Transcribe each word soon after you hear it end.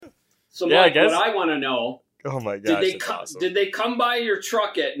So Yeah, Mike, what I want to know, Oh my gosh, awesome. did they come by your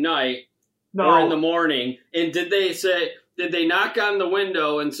truck at night No. or in the morning, and did they knock on the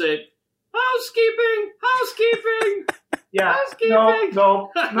window and say, housekeeping? Yeah, Housekeeping? no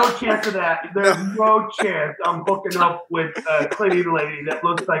chance of that. There's no chance I'm hooking up with a cleaning lady that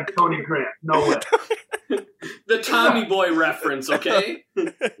looks like Tony Grant. No way. The Tommy Boy reference, okay?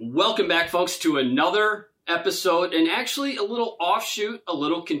 Welcome back, folks, to another episode, and actually a little offshoot, a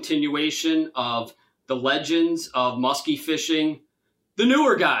little continuation of the legends of muskie fishing, the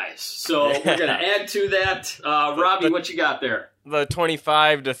newer guys. So we're going to add to that. Robbie, what you got there? The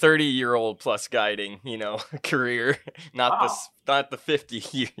 25 to 30-year-old plus guiding, career, not the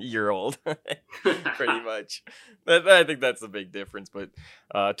 50-year-old, pretty much. I think that's the big difference. But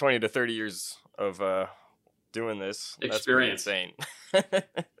 20 to 30 years of doing this, experience, that's pretty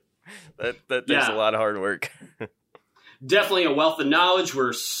insane. that takes a lot of hard work. Definitely a wealth of knowledge.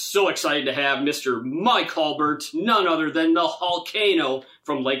 We're so excited to have Mr. Mike Hulbert, none other than the Hulcano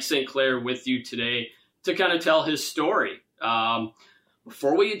from Lake St. Clair, with you today to kind of tell his story.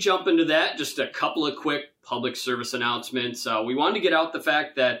 Before we jump into that, just a couple of quick public service announcements. We wanted to get out the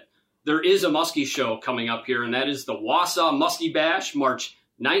fact that there is a muskie show coming up here, and that is the Wausau Muskie Bash, March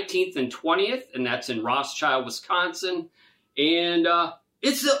 19th and 20th, and that's in Rothschild, Wisconsin. And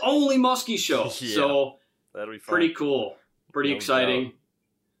it's the only muskie show, so that'll be fun. Pretty cool, pretty exciting.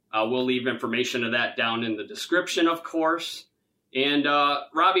 We'll leave information of that down in the description, of course. And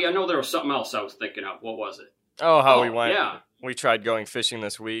Robbie, I know there was something else I was thinking of. What was it? Oh, how we went. Yeah. We tried going fishing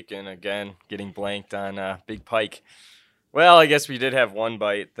this week, and again, getting blanked on big pike. Well, I guess we did have one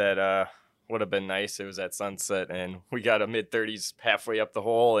bite that would have been nice. It was at sunset, and we got a mid-30s halfway up the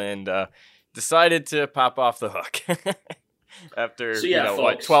hole and decided to pop off the hook after,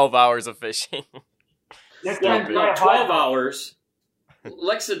 12 hours of fishing. 12 hours.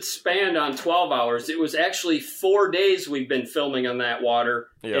 Let's expand on 12 hours. It was actually 4 days we've been filming on that water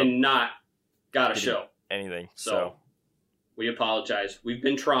and not got a show. Anything. So we apologize. We've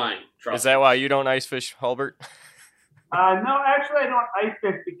been trying. Is that why you don't ice fish, Hulbert? No, actually, I don't ice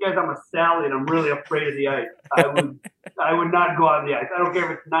fish because I'm a Sally and I'm really afraid of the ice. I would not go on the ice. I don't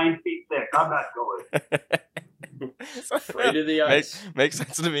care if it's 9 feet thick. I'm not going. Afraid of the ice. Makes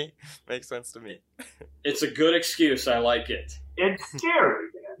sense to me. It's a good excuse. I like it. It's scary,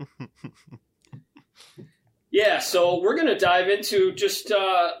 man. Yeah, so we're going to dive into just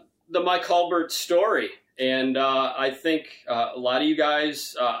the Mike Hulbert story. And I think a lot of you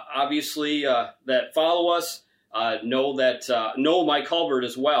guys, obviously, that follow us know Mike Hulbert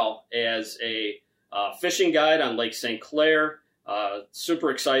as well as a fishing guide on Lake St. Clair.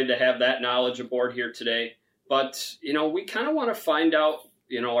 Super excited to have that knowledge aboard here today. But, we kind of want to find out,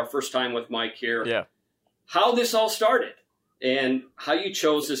 our first time with Mike here, how this all started and how you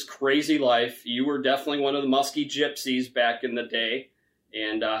chose this crazy life. You were definitely one of the muskie gypsies back in the day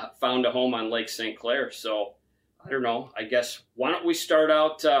and found a home on Lake St. Clair. So, I don't know, I guess, why don't we start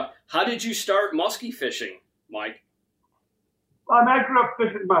out, how did you start muskie fishing, Mike? Well, I grew up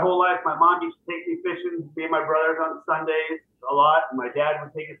fishing my whole life. My mom used to take me fishing, me and my brothers on Sundays a lot. And my dad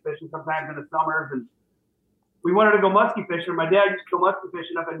would take us fishing sometimes in the summers. And we wanted to go muskie fishing. My dad used to go muskie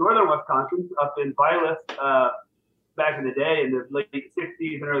fishing up in northern Wisconsin, up in Vilas, back in the day in the late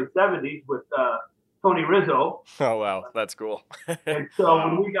 60s and early 70s with Tony Rizzo. Oh, wow. That's cool. And so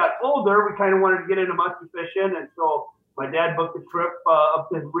when we got older, we kind of wanted to get into muskie fishing. And so my dad booked a trip up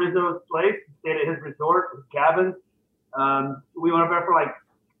to Rizzo's place, stayed at his resort, his cabins. We went up there for like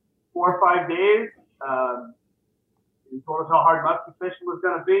 4 or 5 days. He told us how hard muskie fishing was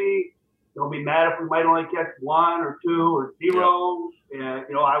going to be. Don't be mad if we might only catch 1 or 2 or 0. And,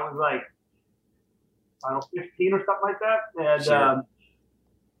 I was like, 15 or something like that. And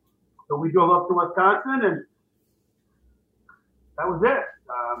so we drove up to Wisconsin, and that was it.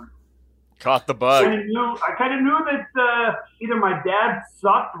 Caught the bug. I kind of knew that either my dad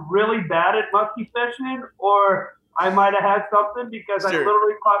sucked really bad at muskie fishing, or I might have had something because I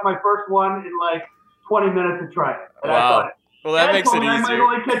literally caught my first one in like 20 minutes of trying. And I thought, well, that makes it easier. I might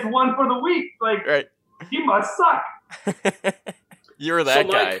only catch 1 for the week. Like, He must suck. You're that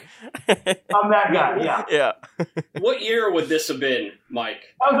guy. I'm that guy, yeah. Yeah. What year would this have been, Mike?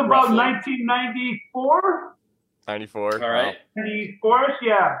 That was about 1994. 94. All right. 94ish,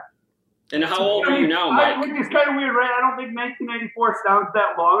 yeah. And how old are you now, Mike? Which is kind of weird, right? I don't think 1994 sounds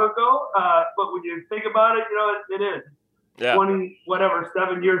that long ago, but when you think about it, it is. Yeah.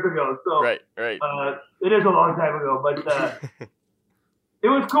 7 years ago. So right. It is a long time ago, but it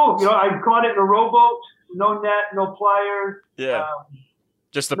was cool. I caught it in a rowboat, no net, no pliers. Yeah.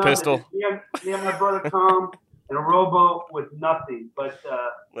 Just a pistol. Me and my brother Tom, and a rowboat with nothing. But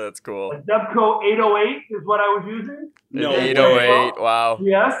That's cool. a Dubco 808 is what I was using. No An way. 808. Wow.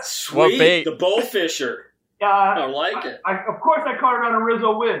 Yes. Sweet. What bait? The Bullfisher. I Uh, like it. of course, I caught it on a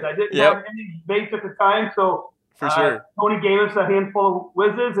Rizzo Whiz. I didn't Yep. have any baits at the time, so For sure. Tony gave us a handful of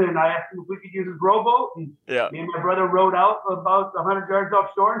whizzes, and I asked him if we could use his rowboat. And Yeah. me and my brother rowed out about 100 yards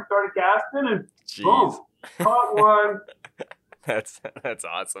offshore and started casting, and Jeez. boom, caught one. That's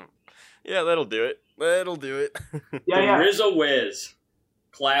awesome. Yeah, that'll do it. That'll do it. Yeah, The yeah. Rizzo Whiz.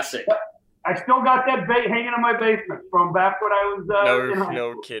 Classic. I still got that bait hanging in my basement from back when I was in high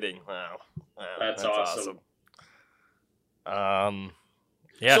No school. kidding. Wow. That's awesome.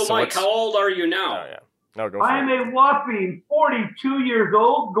 Yeah. so Mike, what's- how old are you now? Oh, yeah. No, go for I am it. a whopping 42 years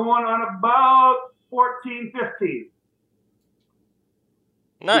old, going on about 14, 15.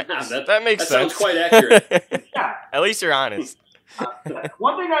 Nice. That- that makes that sense. sounds quite accurate. Yeah. At least you're honest.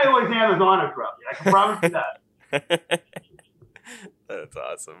 One thing I always am is honest, Robbie. I can promise you that. That's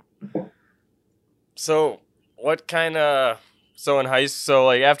awesome. So, what kind of in high school,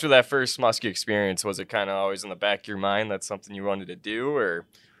 like after that first muskie experience, was it kind of always in the back of your mind that's something you wanted to do, or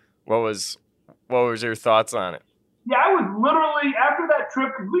what was your thoughts on it? Yeah, I was literally, after that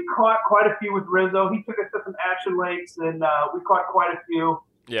trip, because we caught quite a few with Rizzo. He took us to some action lakes, and we caught quite a few.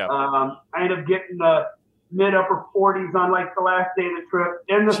 Yeah. I ended up getting mid-upper 40s on like the last day of the trip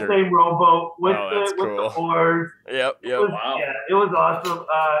in the Sure. same rowboat with Oh, that's with the cool. oars. Yep. It was, Wow. Yeah, it was awesome.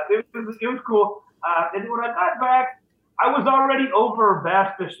 It was cool. And when I got back, I was already over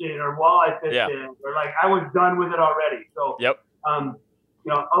bass fishing or walleye fishing, or like I was done with it already. So, Yep.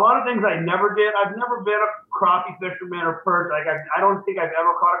 you know, a lot of things I never did. I've never been a crappie fisherman or perch. Like I don't think I've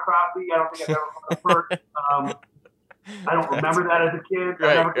ever caught a crappie. I don't think I've ever caught a perch. I don't remember that as a kid.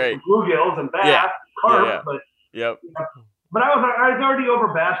 I never caught some bluegills and bass, carp, but. Yep. But I was already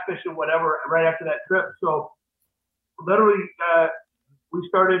over bass fishing, whatever, right after that trip. So literally,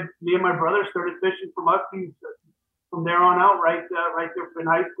 me and my brother started fishing for muskies from there on out, right there in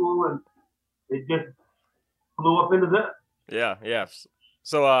high school, and it just blew up into this. Yeah. Yeah.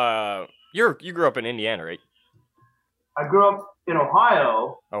 So, you grew up in Indiana, right? I grew up in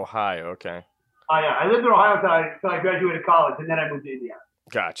Ohio. Ohio. Okay. Yeah, I lived in Ohio until I graduated college, and then I moved to Indiana.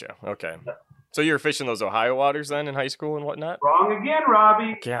 Gotcha. Okay. So you were fishing those Ohio waters then in high school and whatnot? Wrong again,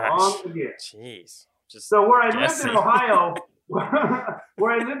 Robbie. Gosh. Wrong again. Jeez. Just So where I lived guessing. in Ohio,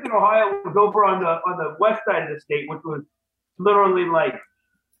 was over on the west side of the state, which was literally like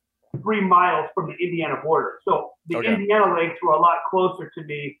 3 miles from the Indiana border. So the Okay. Indiana lakes were a lot closer to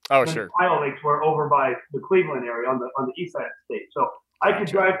me Oh, than sure. the Ohio lakes were over by the Cleveland area on the east side of the state. So I could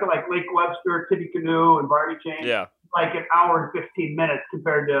Gotcha. drive to like Lake Webster, Tippecanoe, and Barbie-Chain Yeah. like an hour and 15 minutes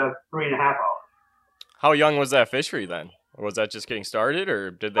compared to 3.5 hours. How young was that fishery then? Or was that just getting started,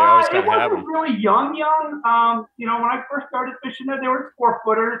 or did they always kind It of have wasn't them? really young. You know, when I first started fishing it, there were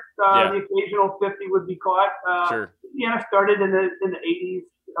 4-footers. Yeah. The occasional 50 would be caught. Sure. Indiana started in the 80s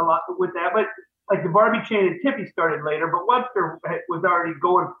a lot with that, but like the Barbie-Chain and Tippy started later. But Webster was already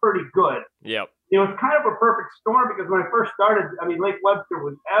going pretty good. Yep. It was kind of a perfect storm because when I first started, I mean, Lake Webster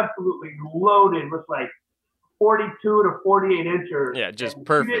was absolutely loaded with like 42 to 48 inchers. Yeah, just And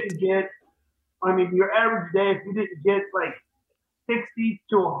perfect. You didn't get, I mean, your average day, if you didn't get like 60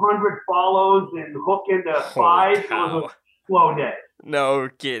 to 100 follows and hook into 5, it was a slow day. No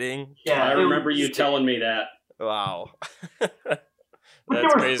kidding. Yeah, I it was- remember you telling me that. Wow. But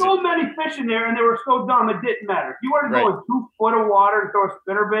That's there were crazy. so many fish in there, and they were so dumb, it didn't matter. If you wanted to Right. go in 2 foot of water and throw a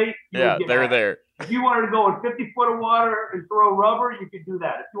spinnerbait, you Yeah, would get they were mad. there. If you wanted to go in 50 foot of water and throw rubber, you could do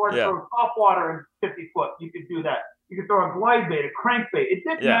that. If you wanted Yeah. to throw soft water in 50 foot, you could do that. You could throw a glide bait, a crankbait. It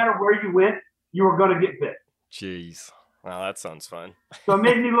didn't Yeah. matter where you went, you were going to get bit. Jeez. Wow, that sounds fun. So it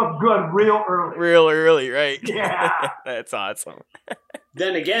made me look good real early. Real early, right? Yeah. That's awesome.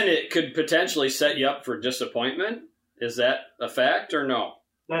 Then again, it could potentially set you up for disappointment. Is that a fact or no?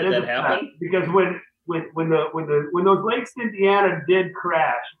 That Did is that a fact. happen? Because when those lakes in Indiana did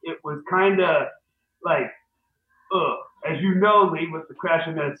crash, it was kind of like, ugh. As you know, Lee, with the crash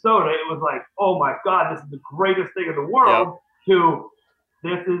in Minnesota, it was like, oh my God, this is the greatest thing in the world. To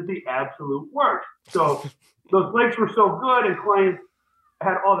this is the absolute worst. So those lakes were so good, and clients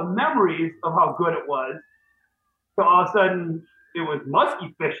had all the memories of how good it was. So all of a sudden, it was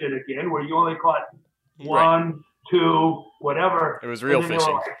muskie fishing again, where you only caught Right. 1, 2, whatever. It was real And then they were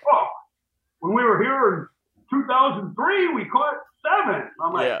fishing. like, oh, when we were here in 2003, we caught 7.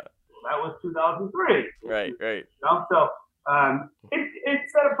 I'm like, Yeah. that was 2003. Right. You know? So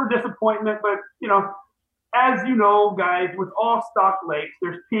it's set up for disappointment, but you know, as you know, guys, with all stock lakes,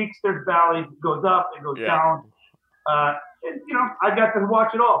 there's peaks, there's valleys, it goes up, it goes Yeah. down. And, I got to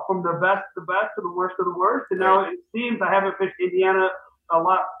watch it all from the best to the worst of the worst. And now it seems I haven't fished Indiana a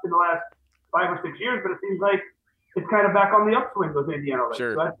lot in the last 5 or 6 years, but it seems like it's kind of back on the upswing with Indiana lakes.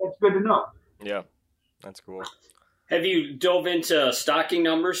 Sure. So that's good to know. Yeah, that's cool. Have you dove into stocking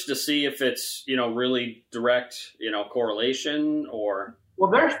numbers to see if it's, really direct, correlation or?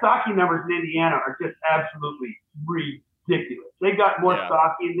 Well, their stocking numbers in Indiana are just absolutely ridiculous. They got more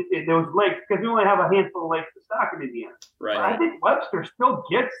stocking in those lakes because we only have a handful of lakes to stock in Indiana. Right. But I think Webster still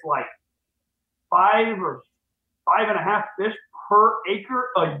gets like 5 or 5.5 fish per acre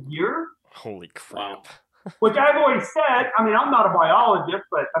a year. Holy crap. Wow. Which I've always said, I'm not a biologist,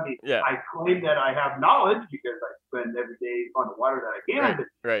 but Yeah. I claim that I have knowledge because I spend every day on the water that I can. But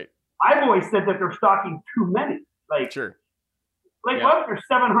Right. I've always said that they're stocking too many. Like, Sure. Webster's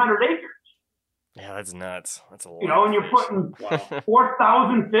 700 acres. Yeah, that's nuts. That's a lot. And you're putting Wow.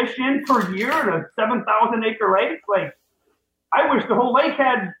 4,000 fish in per year in a 7,000 acre lake. Like, I wish the whole lake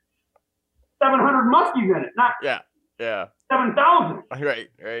had 700 muskies in it, not Yeah. 7,000. Right.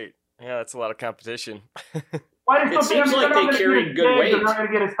 Yeah, that's a lot of competition. Why does It seems like they carry good weight. They're not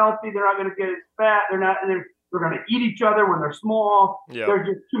going to get as healthy. They're not going to get as fat. They're going to eat each other when they're small. Yeah. There's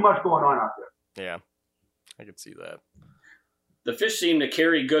just too much going on out there. Yeah, I could see that. The fish seem to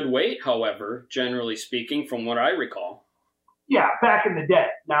carry good weight, however, generally speaking, from what I recall. Yeah, back in the day.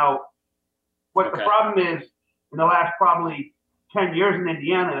 Now, what the problem is, in the last probably 10 years in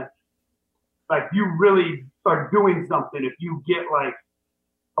Indiana, like, you really start doing something if you get like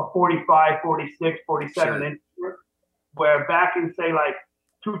a 45, 46, 47 inch, where back in, say, like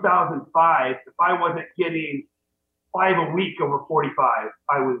 2005, if I wasn't getting 5 a week over 45,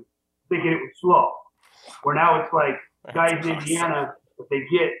 I was thinking it was slow. Where now it's like guys in Indiana, if they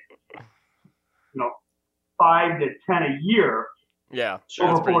get, 5 to 10 a year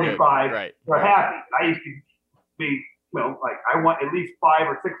over 45, they're happy. I used to be, like, I want at least 5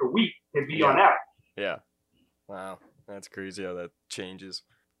 or 6 a week to be on average. Yeah. Wow. That's crazy how that changes.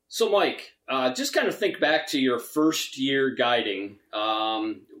 So, Mike, just kind of think back to your first year guiding.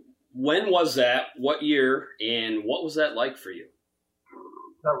 When was that? What year? And what was that like for you?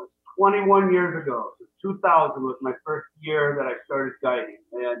 That was 21 years ago. So 2000 was my first year that I started guiding.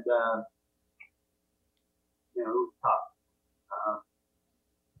 And, it was tough.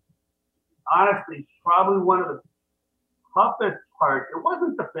 Honestly, probably one of the toughest parts, it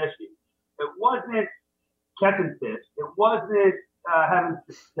wasn't the fishing. It wasn't catching fish. It wasn't having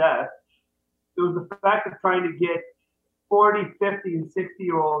success. It was the fact of trying to get 40, 50, and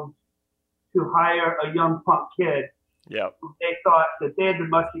 60-year-olds to hire a young punk kid. Yep. They thought that they had been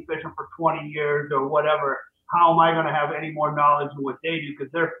musky fishing for 20 years or whatever. How am I going to have any more knowledge than what they do?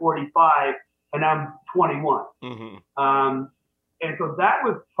 Because they're 45 and I'm 21. Mm-hmm. And so that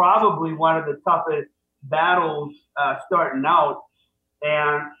was probably one of the toughest battles starting out.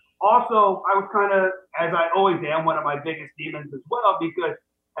 And also, I was kind of, as I always am, one of my biggest demons as well, because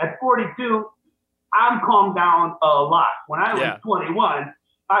at 42, I'm calmed down a lot. When I was 21,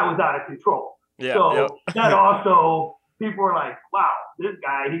 I was out of control. Yeah, so that also, people were like, wow, this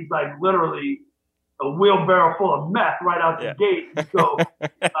guy, he's like literally a wheelbarrow full of meth right out the gate. So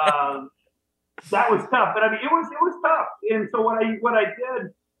that was tough. But I mean, it was tough. And so what I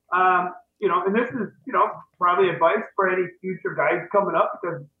did, and this is, probably advice for any future guys coming up,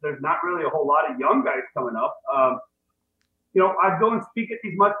 because there's not really a whole lot of young guys coming up. I'd go and speak at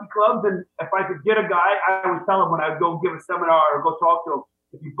these musky clubs, and if I could get a guy, I would tell him when I would go give a seminar or go talk to him,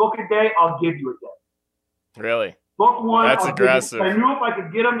 if you book a day, I'll give you a day. Really? Book one. That's aggressive. I knew if I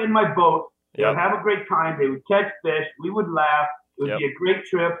could get them in my boat, they would have a great time. They would catch fish. We would laugh. It would be a great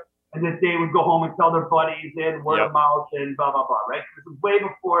trip. And then they would go home and tell their buddies and word of mouth and blah, blah, blah, right? This was way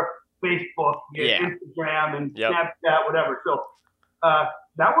before Facebook, Instagram, and Snapchat, whatever. So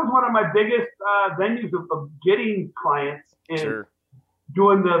that was one of my biggest venues of getting clients and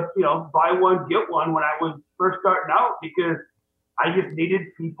doing the, buy one, get one when I was first starting out, because I just needed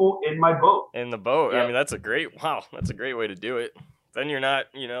people in my boat. In the boat. I mean, that's a great way to do it. Then you're not,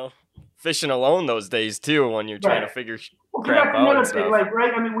 fishing alone those days too, when you're trying to figure crap out and stuff. Like,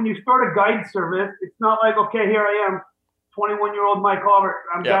 right? I mean, when you start a guide service, it's not like, okay, here I am, 21-year-old Mike Albert,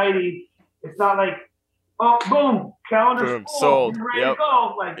 I'm guiding. It's not like, oh, boom, calendar's full, sold. You're ready to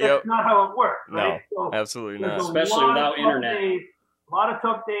go. Like, that's not how it works, right? No, so absolutely not. Especially without internet. A lot of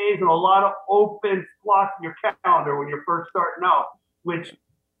tough days and a lot of open slots in your calendar when you're first starting out, which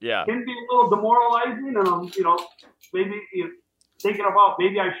can be a little demoralizing. And, maybe thinking about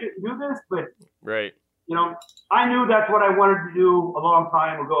maybe I shouldn't do this, but I knew that's what I wanted to do a long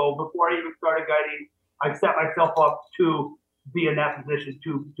time ago. Before I even started guiding, I set myself up to be in that position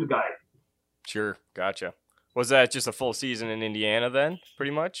to guide. Sure, gotcha. Was that just a full season in Indiana then,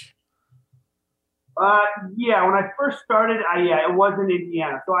 pretty much? Yeah, when I first started, it was in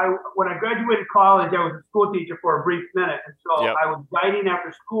Indiana. So when I graduated college, I was a school teacher for a brief minute, and so Yep. I was guiding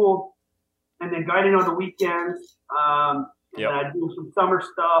after school, and then guiding on the weekends. And Yep. then I'd do some summer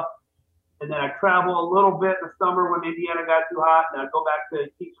stuff, and then I'd travel a little bit in the summer when Indiana got too hot, and I'd go back to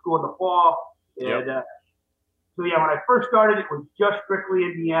teach school in the fall. And Yep. so yeah, when I first started, it was just strictly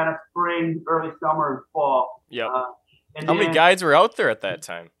Indiana, spring, early summer, and fall. Yep. And How many then- guides were out there at that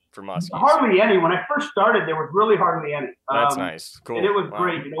time for muskies? Hardly any. When I first started, there was really hardly any. That's nice. Cool. And it was Wow.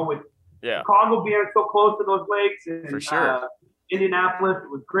 great, with Yeah. Chicago being so close to those lakes, and For sure. Indianapolis, it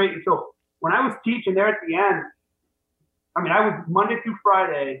was great. And so when I was teaching there at the end, I mean, I was Monday through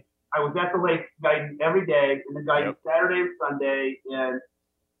Friday, I was at the lake guiding every day, and then guiding Yep. Saturday and Sunday, and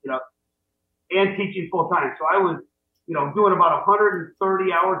and teaching full time. So I was, doing about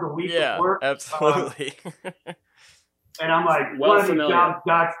 130 hours a week Yeah, of work. absolutely. And I'm like, Well one of these familiar. jobs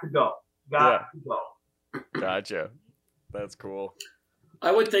got to go. Got to go. Gotcha. That's cool.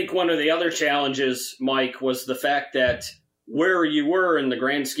 I would think one of the other challenges, Mike, was the fact that where you were in the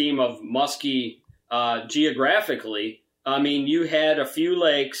grand scheme of muskie geographically, I mean, you had a few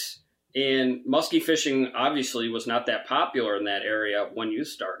lakes, and muskie fishing obviously was not that popular in that area when you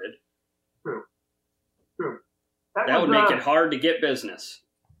started. True. That would make it hard to get business.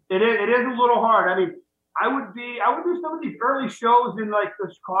 It is a little hard. I mean, I would do some of these early shows in like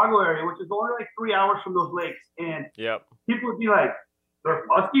the Chicago area, which is only like 3 hours from those lakes, and Yep. people would be like, "There's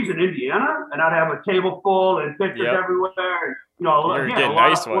muskies in Indiana," and I'd have a table full and pictures Yep. everywhere, and You're again, getting a lot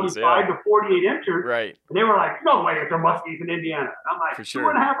nice of ones, 45 yeah. to 48 inches. Right. And they were like, "No way, there are muskies in Indiana." And I'm like, For sure.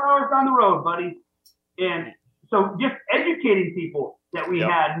 2.5 hours down the road, buddy. And so just educating people that we Yep.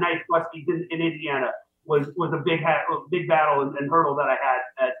 had nice muskies in Indiana was a big battle and hurdle that I had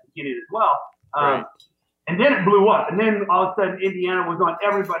at the beginning as well. Right. And then it blew up. And then all of a sudden, Indiana was on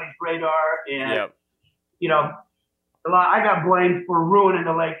everybody's radar. And, Yep. I got blamed for ruining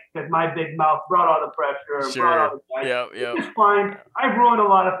the lake because my big mouth brought all the pressure. And brought all Sure. the Yep. It's Yep. fine. I've ruined a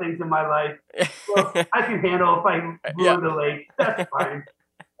lot of things in my life. So I can handle if I ruin Yeah. the lake. That's fine.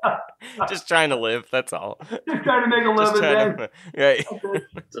 Just trying to live. That's all. Just trying to make a Just living, trying man. to. Right. That's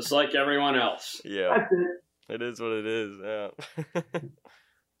it. Just like everyone else. Yeah. That's it. It is what it is. Yeah.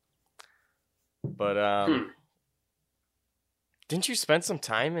 But didn't you spend some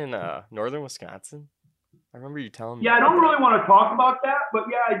time in northern Wisconsin? I remember you telling me. Yeah, I don't really want to talk about that, but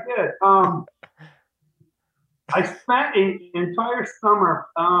yeah, I did. I spent an entire summer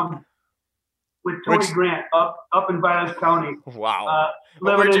with Tony Grant up in Vilas County. Wow.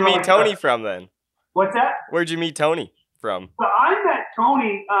 Living Where'd you in, meet like, Tony from then? What's that? Where'd you meet Tony from? So I met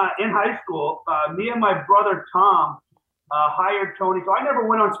Tony in high school. Me and my brother Tom hired Tony. So I never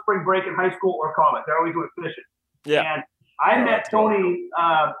went on spring break in high school or college. I always went fishing. Yeah. And I Oh, met that's cool. Tony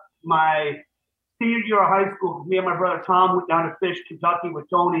my senior year of high school because me and my brother Tom went down to fish Kentucky with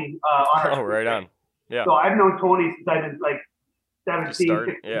Tony on our Oh, right on. Yeah. So I've known Tony since I was like 17, Just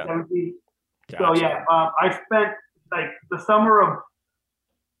started, 16, yeah. 17. Gotcha. So yeah, I spent like the summer of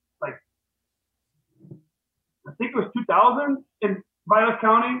like I think it was 2000 in Vilas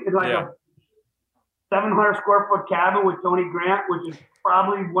County in like Yeah. a 700 square foot cabin with Tony Grant, which is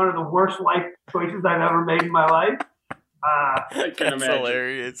probably one of the worst life choices I've ever made in my life. I can That's imagine.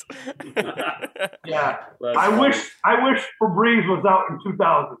 hilarious. Yeah, That's I funny. wish Febreze was out in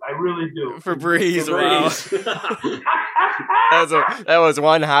 2000. I really do. Febreze, wow. Febreze. That was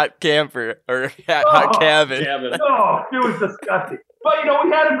one hot camper or hot Oh, cabin. Kevin. Oh, it was disgusting. But we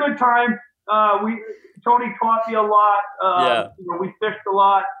had a good time. Tony taught me a lot. Yeah. We fished a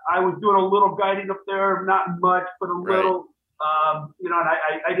lot. I was doing a little guiding up there, not much, but a Right. little. And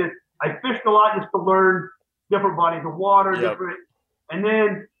I fished a lot just to learn different bodies of water, Yep. different. And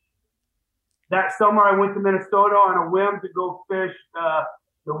then that summer, I went to Minnesota on a whim to go fish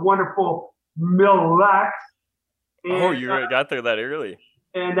the wonderful Mille Lacs. Oh, you got there that early.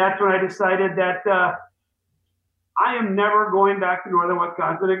 And that's when I decided that I am never going back to northern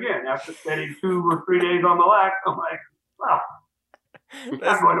Wisconsin again. After spending 2 or 3 days on the lac, I'm like, well, I'm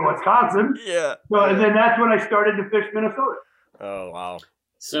not going to Wisconsin. Yeah. So, and then that's when I started to fish Minnesota. Oh, wow.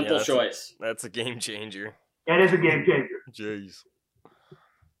 Simple Yeah, choice. That's a game changer. It is a game changer. Jeez.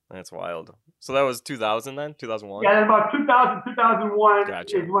 That's wild. So that was 2000 then? 2001? Yeah, then about 2000, 2001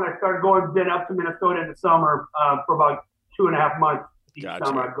 Gotcha. is when I started going then up to Minnesota in the summer for about 2.5 months. Each Gotcha.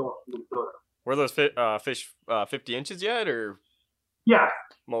 summer I'd go up to Minnesota. Were those fish 50 inches yet or Yeah,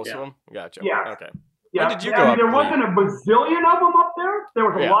 most Yeah. of them? Gotcha. Yeah. Okay. yeah. did you I go mean, up there late? wasn't a bazillion of them up there. There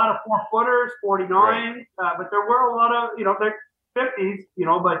was a Yeah. lot of 4-footers, 49, but there were a lot of, 50s,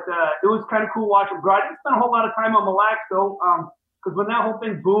 but it was kind of cool watching. I didn't spend a whole lot of time on Mille Lacs, though, because when that whole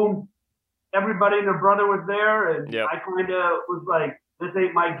thing boomed, everybody and their brother was there, and I kind of was like, this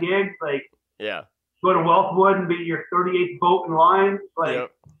ain't my gig. Like, go to Wellswood and be your 38th boat in line.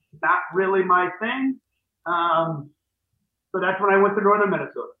 Like, not really my thing. So that's when I went to northern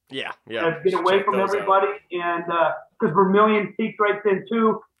Minnesota. Get away from everybody, and because Vermilion peaked right then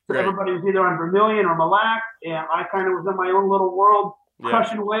too. So everybody was either on Vermilion or Mille Lacs, and I kind of was in my own little world,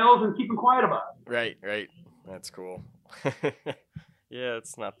 crushing whales and keeping quiet about it. Right. That's cool.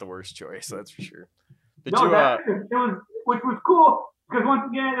 It's not the worst choice, that's for sure. It was, which was cool because once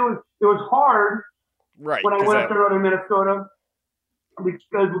again, it was hard. Right. When I went up to northern Minnesota,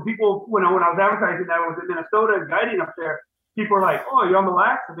 because when I was advertising that I was in Minnesota and guiding up there, people were like, "Oh, you're on Mille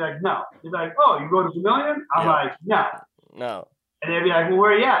Lacs?" I'd be like, "No." They'd be like, "Oh, you go to Vermilion?" I'm like, "No." And they'd be like, "Well,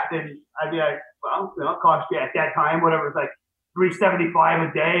 where are you at?" And I'd be like, "Well, it cost you at that time whatever it's like $375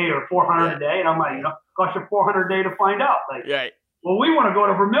 a day or $400 a day," and I'm like, "It cost you $400 a day to find out." Like, well, we want to go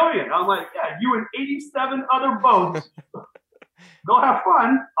to Vermilion. I'm like, "Yeah, you and 87 other boats, go have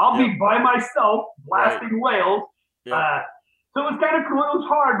fun. I'll be by myself blasting whales." So it was kind of cool. It was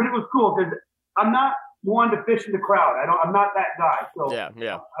hard, but it was cool because I'm not one to fish in the crowd. I'm not that guy. So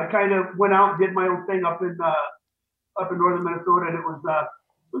I kind of went out and did my own thing up in northern Minnesota, and it was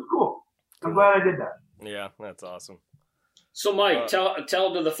cool. I'm glad I did that. Yeah, that's awesome. So, Mike, tell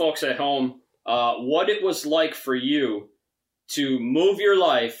to the folks at home what it was like for you to move your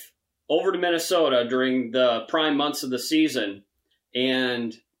life over to Minnesota during the prime months of the season,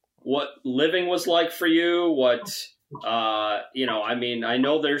 and what living was like for you. What I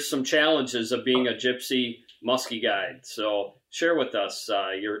know there's some challenges of being a gypsy muskie guide. So share with us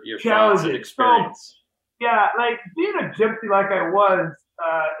your thoughts and experience. So, like being a gypsy like I was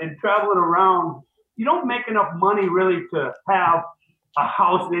and traveling around, you don't make enough money really to have a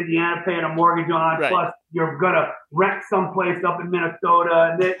house in Indiana paying a mortgage on, plus you're going to rent someplace up in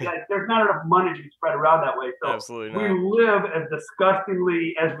Minnesota. And there's not enough money to be spread around that way. So absolutely not. We live as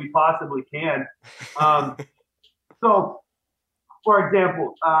disgustingly as we possibly can. So, for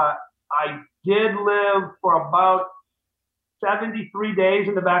example, I did live for about 73 days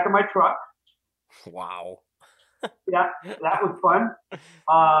in the back of my truck. Wow. Yeah, that was fun.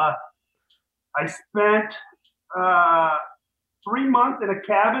 I spent 3 months in a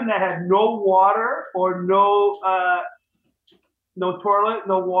cabin that had no water or no toilet,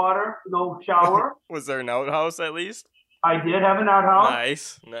 no water, no shower. Was there an outhouse at least? I did have an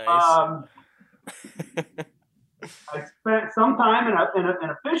outhouse. Nice. I spent some time in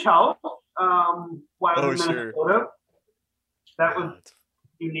a fish house while I was in Minnesota. That was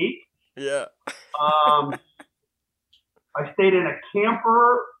unique. Yeah. I stayed in a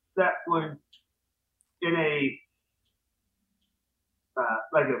camper that was in a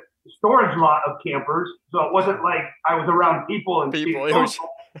like a storage lot of campers. So it wasn't like I was around people and people. It was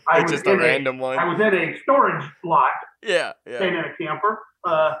just a random one. I was in a storage lot. Yeah. Staying in a camper.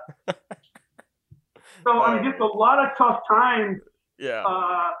 So, I mean, just a lot of tough times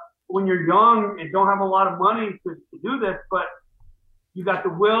when you're young and don't have a lot of money to do this, but you got the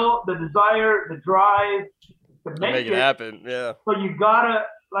will, the desire, the drive to make it happen. Yeah. So you got to,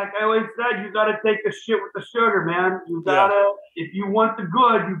 like I always said, you got to take the shit with the sugar, man. You got to, if you want the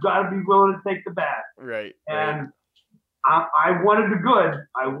good, you got to be willing to take the bad. Right. And I wanted the good.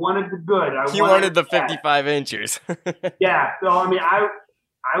 I wanted the good. You wanted the 55 inches. Yeah. So, I mean, I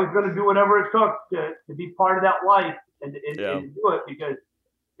was going to do whatever it took to be part of that life and do it because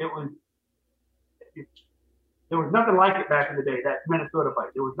there was nothing like it back in the day, that Minnesota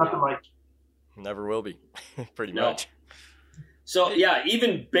fight. There was nothing like it. Never will be, pretty much. So,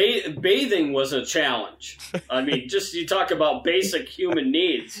 even bathing was a challenge. I mean, just you talk about basic human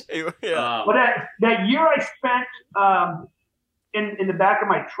needs. Well, that year I spent in the back of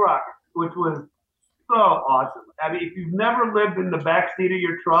my truck, which was so awesome. I mean, if you've never lived in the back seat of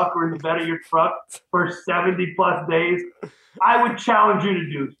your truck or in the bed of your truck for 70 plus days, I would challenge you to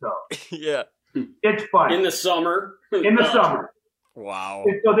do so. Yeah. It's fun. In the summer. In the summer. Wow.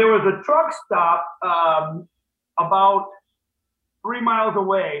 And so there was a truck stop about 3 miles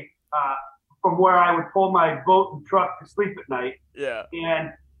away from where I would pull my boat and truck to sleep at night. Yeah.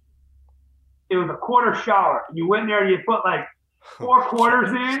 And it was a quarter shower. And you went there and you put like 4 quarters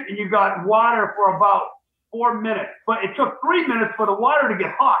in and you got water for about 4 minutes. But it took 3 minutes for the water to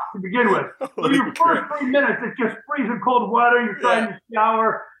get hot to begin with. So your first 3 minutes, it's just freezing cold water. You're trying to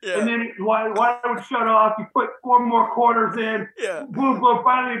shower. Yeah. And then water would shut off. You put 4 more quarters in. Yeah. Boom, boom.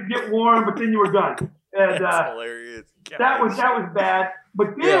 Finally it'd get warm, but then you were done. And that's hilarious. That was bad.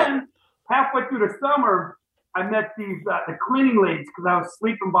 But then halfway through the summer, I met these the cleaning ladies because I was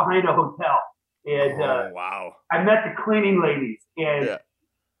sleeping behind a hotel, and wow. I met the cleaning ladies, and Yeah.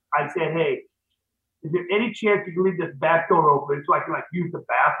 I said, "Hey, is there any chance you can leave this back door open so I can like use the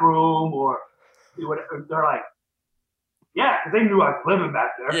bathroom or do whatever?" They're like, "Yeah," because they knew I was living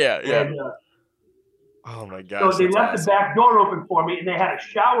back there. Yeah. And, Oh my so gosh. they that's left the awesome. back door open for me, and they had a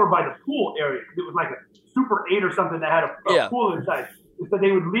shower by the pool area. It was like a Super 8 or something that had a pool inside. So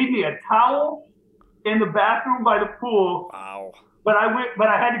they would leave me a towel in the bathroom by the pool. Wow. But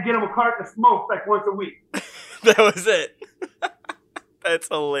I had to get them a carton of smokes like once a week. That was it. That's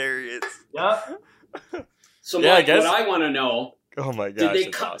hilarious. Yeah. So, Yeah, I Mike, guess- what I want to know, Oh my gosh. did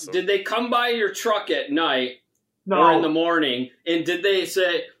that's awesome. did they come by your truck at night No. or in the morning, and did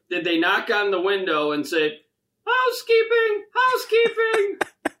they knock on the window and say, housekeeping?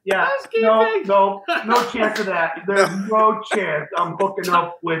 Yeah. Housekeeping. No chance of that. There's no chance I'm hooking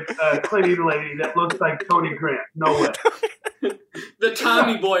up with a cleaning lady that looks like Tony Grant. No way. The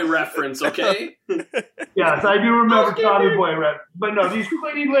Tommy Boy reference, okay? Yes, I do remember Housekeeping. Tommy Boy rap. But no, these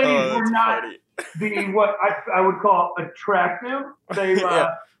cleaning ladies Oh, were that's not funny. the what I would call attractive. They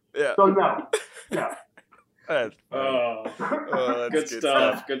Yeah. so no. That's funny. Oh, Oh, that's good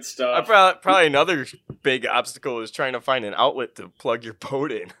stuff. Good stuff. Probably another big obstacle is trying to find an outlet to plug your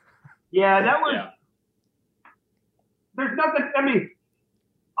boat in. Yeah, that was. Yeah. There's nothing. I mean,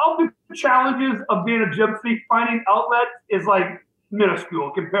 all the challenges of being a gypsy, finding outlets is like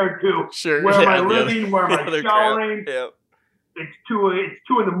minuscule compared to Sure. where am I the other- living, where am the I other showering. crap. Yeah. It's 2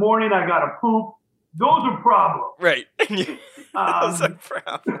 in the morning. I gotta poop. Those are problems. Right. Those are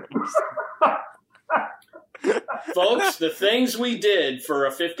problems. Folks, the things we did for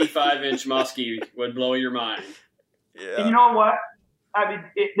a 55-inch muskie would blow your mind. And Yeah. you know what? I mean,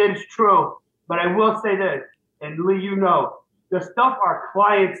 that is true. But I will say this, and Lee, you know, the stuff our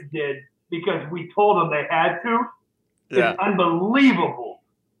clients did because we told them they had to Yeah. is unbelievable.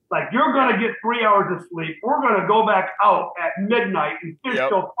 Like, you're going to get 3 hours of sleep. We're going to go back out at midnight and fish Yep.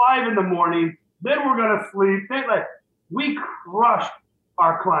 till 5 in the morning. Then we're going to sleep. We crushed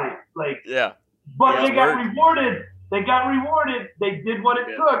our clients. Yeah. But Yeah, they got work. rewarded. They did what it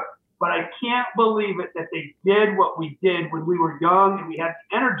Yeah. took. But I can't believe it that they did what we did when we were young and we had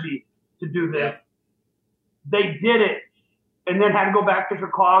the energy to do this. Yeah. They did it and then had to go back to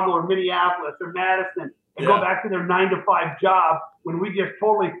Chicago or Minneapolis or Madison and Yeah. go back to their 9-to-5 job when we just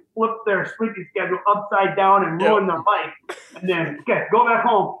totally flipped their sleeping schedule upside down and ruined their life. And then, okay, go back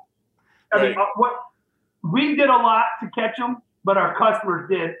home. I mean, what we did a lot to catch them, but our customers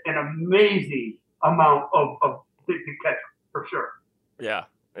did an amazing amount of to catch them, for sure. Yeah.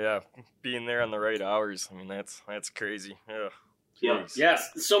 Yeah. Being there on the right hours. I mean, that's crazy. Yeah. Yeah.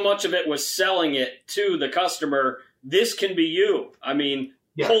 Yes, so much of it was selling it to the customer. This can be you. I mean,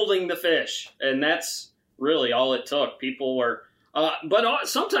 Yeah. holding the fish. And that's really all it took. People were, but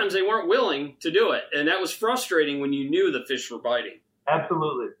sometimes they weren't willing to do it. And that was frustrating when you knew the fish were biting.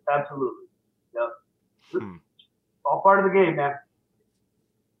 Absolutely. Yeah. Hmm. All part of the game, man.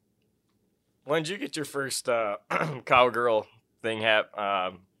 When did you get your first cowgirl thing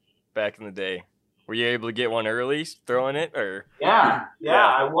back in the day? Were you able to get one early throwing it, or? Yeah, Yeah.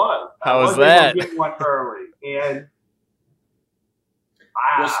 I was. How I was able to that? get one early, and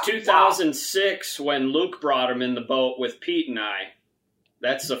It was 2006 when Luke brought him in the boat with Pete and I.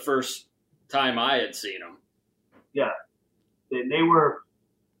 That's the first time I had seen him. And they were.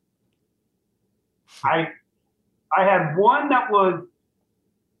 I had one that was.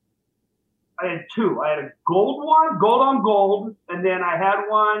 I had two. I had a gold one, gold on gold, and then I had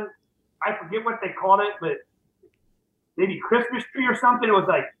one. I forget what they called it, but maybe Christmas tree or something. It was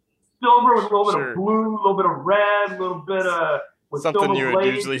like silver with a little bit Sure. of blue, a little bit of red, a little bit of with Something silver you would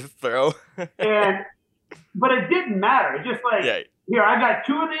blades. usually throw. But it didn't matter. It's just like, Yeah. here, I got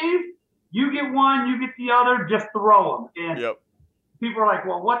two of these. You get one, you get the other. Just throw them. And Yep. people are like,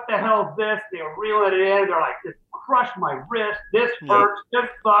 well, what the hell is this? They're reeling it in. They're like, this crushed my wrist. This Yep. hurts. This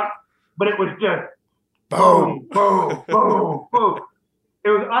sucks. But it was just Boom. boom, boom, boom. It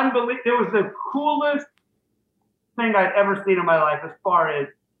was unbelievable. It was the coolest thing I'd ever seen in my life as far as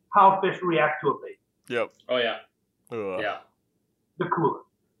how fish react to a bait. Yep. Oh, yeah. Ugh. Yeah. The coolest.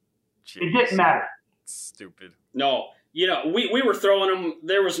 It Jeez. didn't matter. Stupid. No. You know, we were throwing them.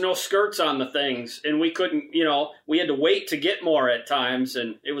 There was no skirts on the things, and we couldn't, we had to wait to get more at times,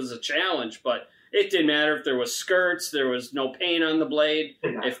 and it was a challenge, but it didn't matter if there was skirts, there was no paint on the blade.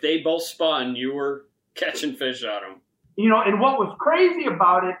 If they both spun, you were catching fish on them. And what was crazy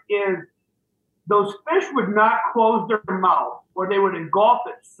about it is those fish would not close their mouth, or they would engulf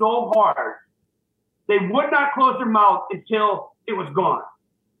it so hard. They would not close their mouth until it was gone.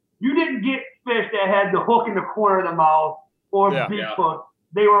 You didn't get fish that had the hook in the corner of the mouth or Yeah. beak Yeah. hook.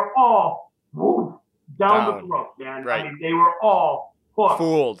 They were all down the throat, man. Right. I mean, they were all hooked.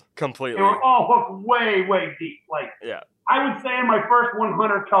 Fooled They completely. were all hooked way, way deep. Like, Yeah. I would say in my first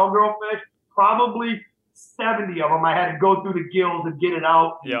 100 cowgirl fish, probably 70 of them I had to go through the gills and get it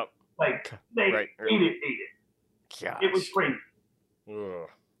out. Yep. Like, they Right. ate it. Gosh. It was crazy. Ugh.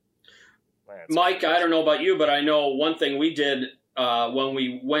 That's- Mike, I don't know about you, but I know one thing we did when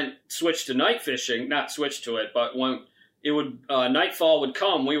we switched to night fishing, not switched to it, but when it would nightfall would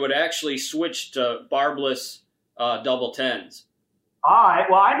come, we would actually switch to barbless double tens. All right.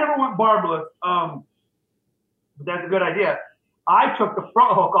 Well, I never went barbless. But that's a good idea. I took the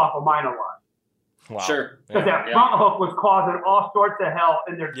front hook off of mine a lot. Wow. Sure. Because Yeah. that front hook was causing all sorts of hell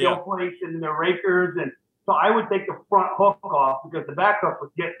in their Yeah. gill plates and their rakers. And so I would take the front hook off because the back hook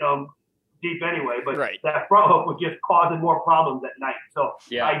was getting them deep anyway. But Right. that front hook was just causing more problems at night. So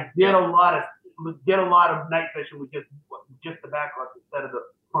Yeah. I did a lot of night fishing with just the back hook instead of the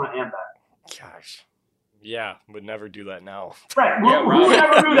front and back. Gosh. Yeah, would never do that now. Right. Yeah, Who Rob, would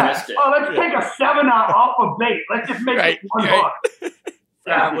ever do you that? missed it. Oh, let's Yeah. take a 7-aught off of bait. Let's just make Right, it one right. hook.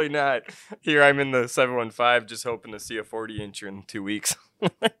 Yeah. Probably not. Here I'm in the 715 just hoping to see a 40-incher in 2 weeks. Yeah.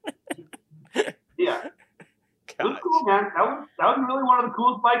 It was Gosh. cool, man. That was really one of the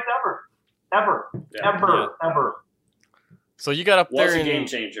coolest bites ever. Ever. Yeah. So you got up Was there a game in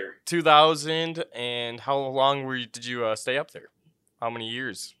changer. 2000, and how long did you stay up there? How many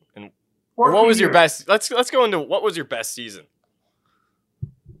years? And 14 what was your years. best? Let's go into what was your best season?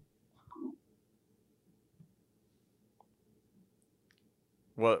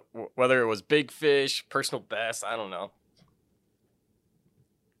 Whether it was big fish, personal best, I don't know.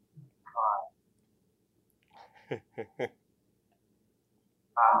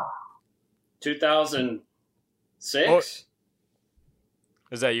 Wow. 2006,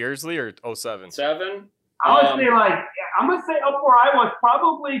 Is that yours, Lee, or 07? 7. I'm gonna say up where I was,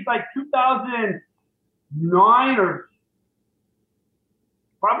 probably like 2009 or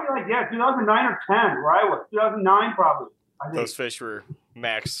probably 2009 or 10 where I was. 2009 probably. I think. Those fish were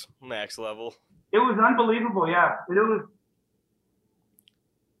max level. It was unbelievable, yeah. And it was,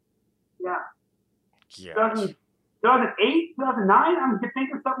 yeah. Yeah. 2008, 2009, I'm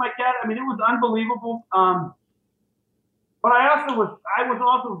thinking something like that. I mean, it was unbelievable. But I was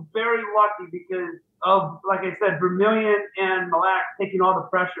also very lucky because of, like I said, Vermilion and Mille Lacs taking all the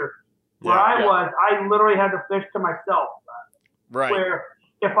pressure. Where I literally had to fish to myself. Right. Where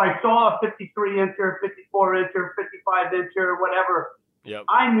if I saw a 53-incher, 54-incher, 55-incher, whatever, Yep.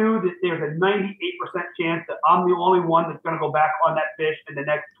 I knew that there's a 98% chance that I'm the only one that's going to go back on that fish in the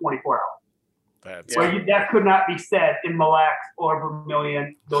next 24 hours. That's That could not be said in Mille Lacs or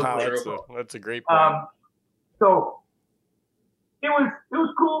Vermilion. Those wow, lakes. that's a great point. So it was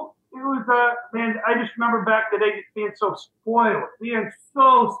cool. It was man. I just remember back in the day just being so spoiled, and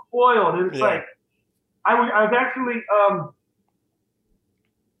it's Yeah. like I was actually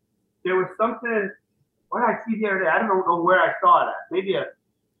there was something. What did I see the other day? I don't know where I saw that. Maybe a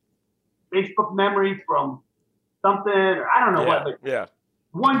Facebook memory from something. Or I don't know what. But Yeah.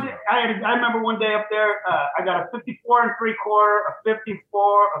 one day, I remember one day up there, I got a 54 3/4, a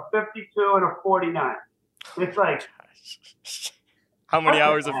 54, a 52, and a 49. It's like, How many what the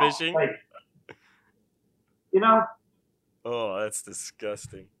hours of hell? fishing? Like, you know, Oh, that's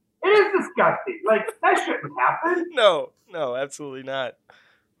disgusting. it is disgusting. Like, that shouldn't happen. No, absolutely not.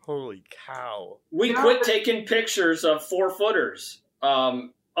 Holy cow. We You know, quit taking pictures of 4-footers,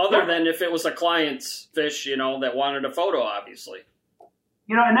 other than if it was a client's fish, that wanted a photo, obviously.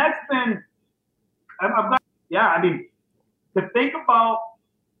 You know, and that's been, I'm glad, I mean, to think about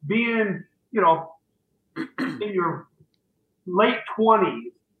being, in your late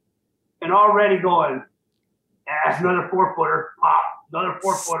 20s and already going, another 4-footer, pop, another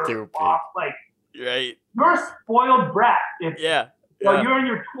 4-footer, Stupid. pop. Like, Right. you're a spoiled brat. If Yeah. you're in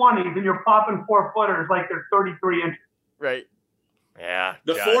your 20s and you're popping 4-footers like they're 33 inches. Right. Yeah.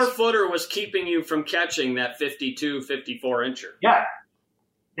 The gosh. 4-footer was keeping you from catching that 52, 54-incher. Yeah,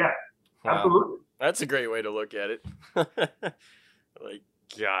 Wow. absolutely. That's a great way to look at it. Like,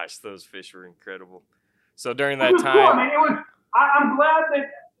 gosh, those fish were incredible. So during It that was cool. I time, mean, I'm glad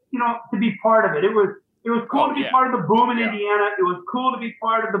that, to be part of it. It was cool to be part of the boom in Indiana. It was cool to be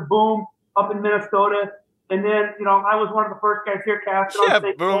part of the boom up in Minnesota. And then, I was one of the first guys here casting on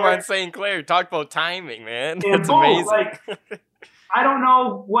St. boom Clair. on St. Clair. Talk about timing, man. And That's boom, amazing. like, I don't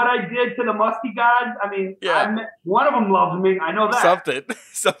know what I did to the musky gods. I mean, one of them loves me. I know that.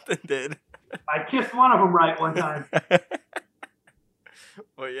 Something did. I kissed one of them right one time.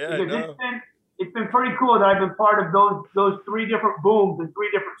 Well, yeah, Because no. it's been pretty cool that I've been part of those 3 different booms in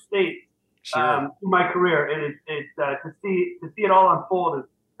 3 different states through my career, and it's to see it all unfold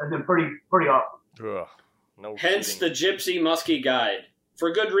has been pretty awesome. Ugh, no Hence kidding. the Gypsy Muskie Guide,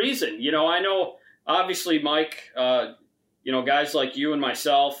 for good reason. I know obviously Mike, guys like you and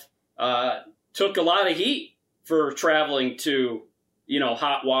myself took a lot of heat for traveling to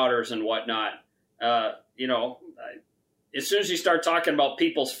hot waters and whatnot. As soon as you start talking about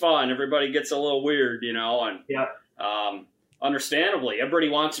people's fun, everybody gets a little weird, and understandably, everybody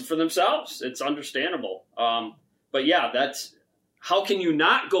wants it for themselves. It's understandable. But yeah, that's how can you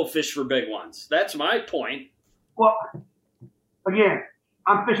not go fish for big ones? That's my point. Well, again,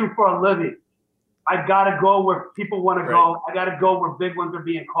 I'm fishing for a living. I got to go where people want to go. I got to go where big ones are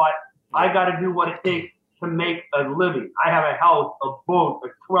being caught. I got to do what it takes to make a living. I have a house, a boat, a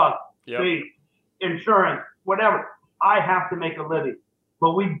truck, space, insurance, whatever. I have to make a living.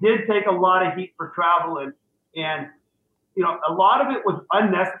 But we did take a lot of heat for travel, and a lot of it was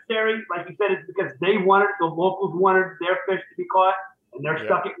unnecessary. Like you said, it's because the locals wanted their fish to be caught, and they're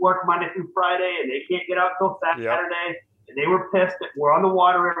stuck at work Monday through Friday, and they can't get out till Saturday. And they were pissed that we're on the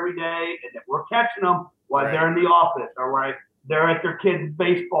water every day and that we're catching them while they're in the office or while they're at their kid's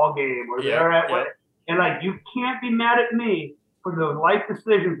baseball game or they're at what. And you can't be mad at me for the life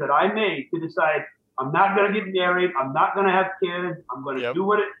decisions that I made to decide I'm not going to get married. I'm not going to have kids. I'm going to do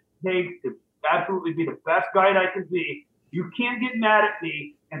what it takes to absolutely be the best guide I can be. You can't get mad at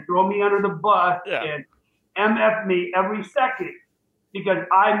me and throw me under the bus and MF me every second because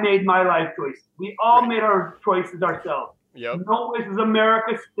I made my life choice. We all made our choices ourselves. No, this is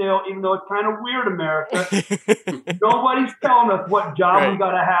America still, even though it's kind of weird America. Nobody's telling us what job we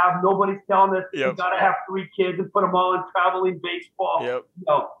got to have. Nobody's telling us we got to have 3 kids and put them all in traveling baseball.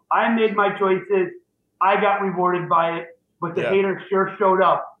 No, I made my choices. I got rewarded by it, but the haters sure showed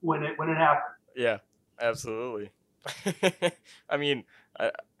up when it happened. Yeah, absolutely. I mean,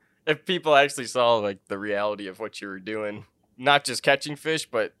 if people actually saw the reality of what you were doing, not just catching fish,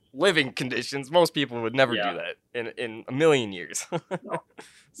 but living conditions, most people would never do that in a million years.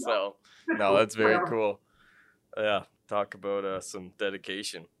 So, that's very cool. Yeah, talk about some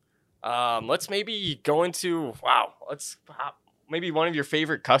dedication. Let's maybe go into maybe one of your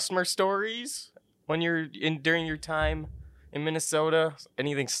favorite customer stories when you're during your time in Minnesota.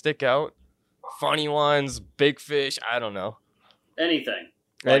 Anything stick out? Funny ones, big fish, I don't know. Anything.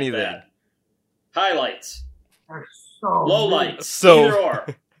 Anything. Highlights. They're so lowlights. Either or.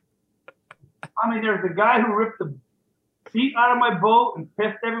 I mean, there's the guy who ripped the seat out of my boat and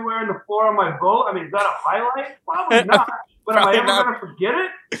pissed everywhere in the floor of my boat. I mean, is that a highlight? Probably not. But am I ever going to forget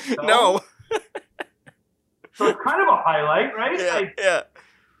it? No. So it's kind of a highlight, right? Yeah.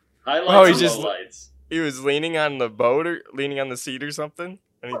 Highlights and lowlights. He was leaning on the boat or leaning on the seat or something,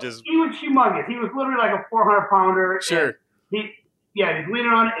 and he was humongous. He was literally like a 400-pounder. Sure. He was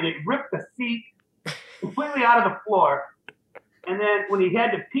leaning on it, and it ripped the seat completely out of the floor. And then when he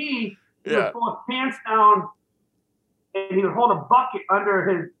had to pee, he would pull his pants down, and he would hold a bucket under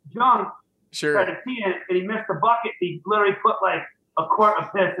his junk, try to pee in it, and he missed the bucket. He literally put like a quart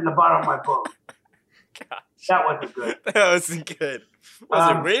of piss in the bottom of my boat. Gosh. That wasn't good. That wasn't good.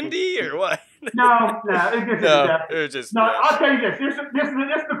 Was it windy or what? No, it was just I'll tell you this. This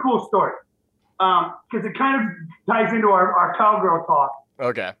is the cool story. Because it kind of ties into our cowgirl talk.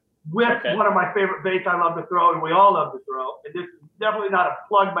 Okay. With one of my favorite baits I love to throw, and we all love to throw. And this is definitely not a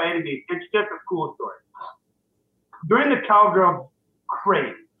plug by any means. It's just a cool story. During the cowgirl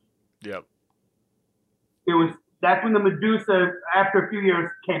craze, that's when the Medusa, after a few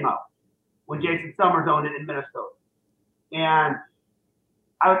years, came out. When Jason Summers owned it in Minnesota. And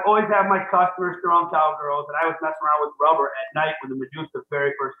I would always have my customers throwing cowgirls, and I was messing around with rubber at night when the Medusa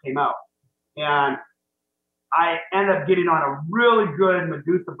very first came out. And I ended up getting on a really good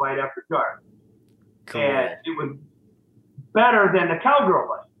Medusa bite after dark. Cool. And it was better than the cowgirl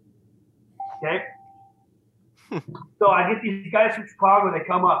bite. Okay? So I get these guys from Chicago, they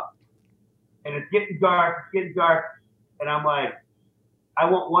come up, and it's getting dark, and I'm like, I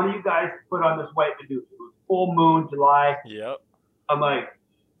want one of you guys to put on this white Medusa. It was full moon, July. Yep. I'm like,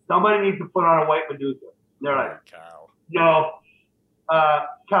 somebody needs to put on a white Medusa. And they're like, no,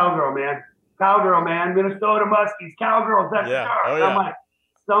 cowgirl, man. Minnesota muskies, cowgirls, that's dark. I'm like,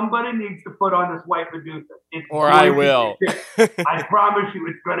 somebody needs to put on this white Medusa. Or I will. I promise you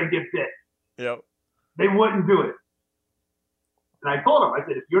it's going to get bit. Yep. They wouldn't do it. And I told them, I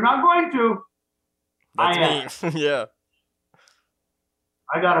said, if you're not going to, that's me. Yeah.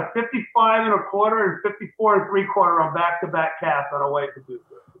 I got a 55 and a quarter and 54 and 3/4 on back-to-back casts on a white Medusa.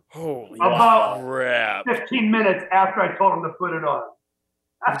 Holy About crap. 15 minutes after I told him to put it on.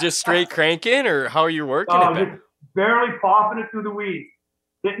 Just straight cranking, or how are you working Oh, it? just barely popping it through the weeds.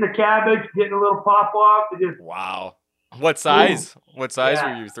 Hitting the cabbage, getting a little pop off. Just, Wow. What size? What size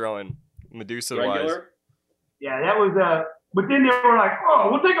Yeah. were you throwing, Medusa wise? Regular? yeah, that was but then they were like, oh,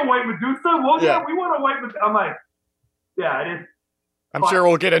 we'll take a white Medusa. Well, yeah, Yeah. we want a white Medusa. I'm like, yeah, it is. I'm sure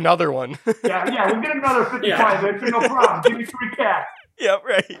we'll get another one. Yeah, we'll get another 55 inch, no problem. Give me 3 cats. Yep,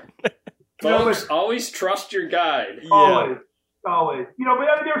 right. Folks, always trust your guide. Always. But I mean,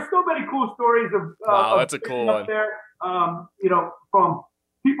 there's so many cool stories of Wow, of that's a cool fishing up one. there. From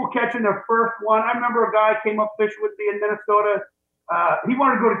people catching their first one. I remember a guy came up fishing with me in Minnesota. He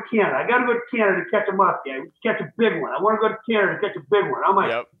wanted to go to Canada. I got to go to Canada to catch a muskie, catch a big one. I want to go to Canada to catch a big one. I'm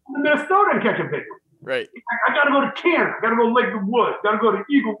like, Yep. I'm in Minnesota and catch a big one. Right. I got to go to Canada. I got to go to Lake of the Woods. Got to go to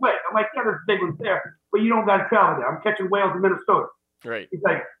Eagle Lake. I'm like, yeah, there's big ones there, but you don't got to travel there. I'm catching whales in Minnesota. Right. He's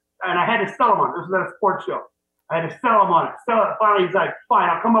like, and I had to sell him on it. This was at a sports show. I had to sell him on it. Finally, he's like, fine,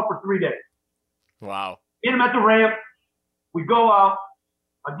 I'll come up for 3 days. Wow. Get him at the ramp. We go out.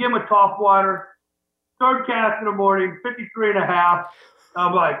 I give him a top water. Third cast in the morning, 53.5.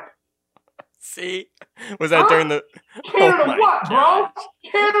 I'm like, See? Was that during the Canada my what, bro?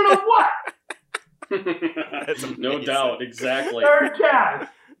 Canada what? That's No amazing. doubt, exactly. Third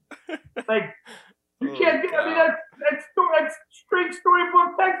cast. Like, you Oh, can't get, I mean, God. that's straight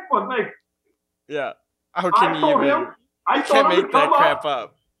storybook textbook. Like, Yeah. How can I you told even him, I you told can't him to make that come crap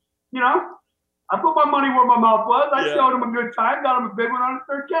up. up. I put my money where my mouth was. I Yeah. showed him a good time, got him a big one on his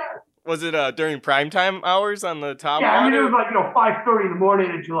third cast. Was it during primetime hours on the top Yeah, I mean, it water? was like, 5:30 in the morning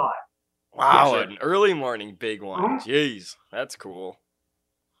in July. Wow, Sure. an early morning big one. Mhm. Jeez, that's cool.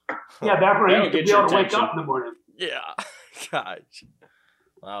 Yeah, back when I That'll used to get be your able to wake attention. up in the morning. Yeah. Gosh.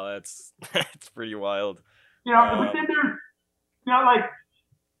 Wow, that's pretty wild. But then there's, like,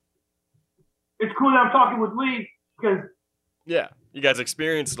 it's cool that I'm talking with Lee because Yeah. You guys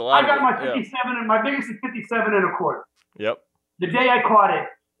experienced a lot I got of my it. 57, and my biggest is 57.25. Yeah. Yep. The day I caught it,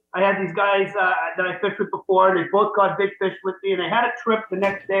 I had these guys that I fished with before, and they both caught big fish with me, and they had a trip the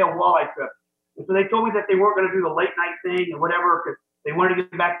next day, a walleye trip. And so they told me that they weren't going to do the late night thing and whatever because they wanted to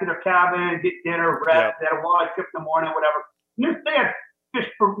get back to their cabin, get dinner, rest. Yep. They had a walleye trip in the morning, whatever. And they had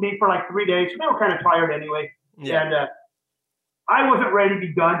fished for me for like 3 days, so they were kind of tired anyway. Yeah. And I wasn't ready to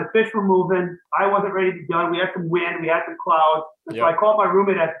be done. The fish were moving. I wasn't ready to be done. We had some wind. We had some clouds. And so Yep. I called my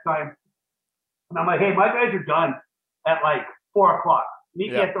roommate at the time. And I'm like, hey, my guys are done at like 4 o'clock.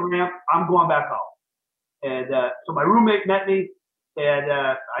 Meet me Yeah. at the ramp. I'm going back out. And so my roommate met me. And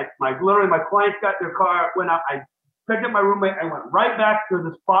literally my clients got in their car, went out. I picked up my roommate. I went right back to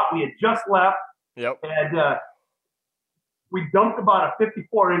the spot we had just left. Yep. And we dumped about a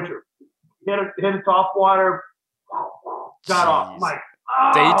 54-incher. Hit a top water. Got off. I'm Jeez. like,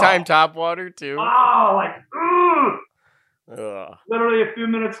 oh, Daytime top water too. Oh, like, Ugh. literally a few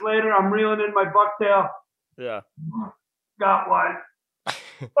minutes later, I'm reeling in my bucktail. Yeah. Got one.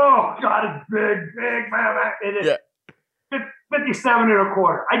 Oh, God, it's big, man. It is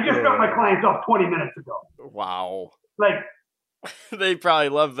 57.25. I just got my clients off 20 minutes ago. Wow. Like, They probably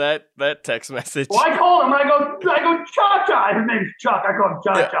love that text message. well, I called him and I go, Cha-Cha. His name's Chuck. I call him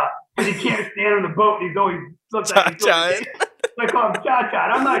Cha-Cha. Because he can't stand on the boat. And he's always looks like he's Cha-Cha. I call him Cha-Cha.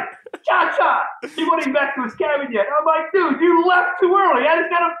 And I'm like, Cha-Cha. He wasn't even back to his cabin yet. I'm like, dude, you left too early. I just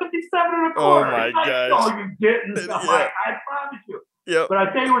got a 57.25. Oh, my He's like, gosh. no, you didn't. I'm Yeah. like, I promise you. Yep. But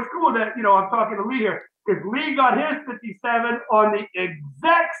I tell you what's cool that, I'm talking to Lee here. Because Lee got his 57 on the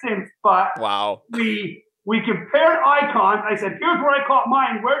exact same spot. Wow. We compared icons. I said, here's where I caught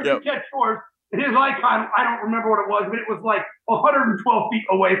mine. Where did Yep. you catch yours? And his icon, I don't remember what it was, but it was like 112 feet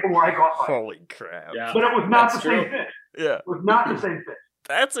away from where I caught mine. Holy crap. Yeah. But it was not That's the same true. fish. Yeah. It was not the same fish.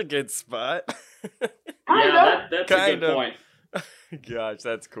 That's a good spot. Kind of. That's a Kind good of. point. Gosh,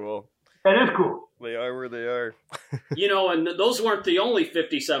 that's cool. That is cool. They are where they are. And those weren't the only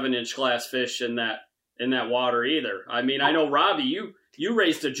 57-inch glass fish in that water either. I mean, I know, Robbie, you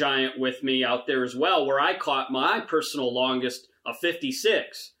raised a giant with me out there as well, where I caught my personal longest, a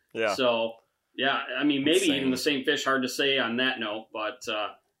 56. Yeah. So, yeah, I mean, maybe Insane. even the same fish, hard to say on that note, but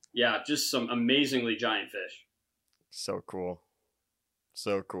yeah, just some amazingly giant fish. So cool.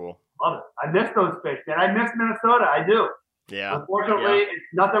 So cool. Love it. I miss those fish, man. I miss Minnesota. I do. Yeah. Unfortunately, it's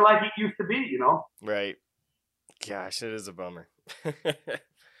nothing like it used to be, Right. Gosh, it is a bummer.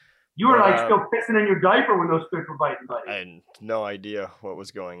 You were like But, still pissing in your diaper when those fish were biting, buddy. I had no idea what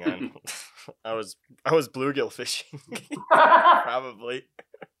was going on. I was bluegill fishing. Probably.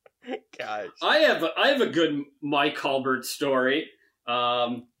 Gosh. I have a good Mike Hulbert story.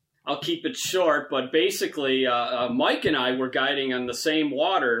 I'll keep it short, but basically, Mike and I were guiding on the same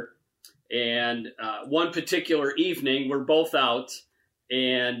water, and one particular evening, we're both out,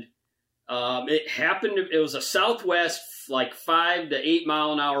 and it happened. It was a southwest, like 5 to 8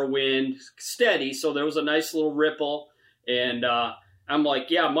 mile an hour wind, steady. So there was a nice little ripple, and I'm like,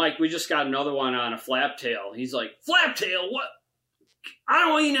 yeah, Mike, we just got another one on a flap tail. He's like, flap tail? What? I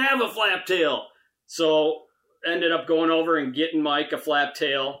don't even have a flap tail. So ended up going over and getting Mike a flap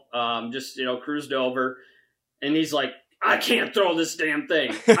tail, just, cruised over. And he's like, I can't throw this damn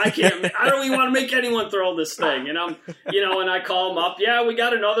thing. I don't even want to make anyone throw this thing. And I'm, and I call him up. Yeah, we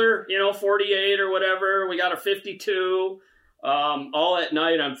got another, 48 or whatever. We got a 52, all at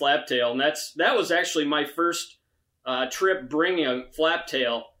night on flap tail. And that was actually my first trip bringing a flap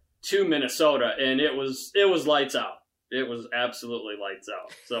tail to Minnesota. And it was lights out. It was absolutely lights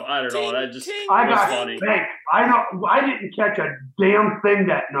out. So I don't know. That just was funny. I didn't catch a damn thing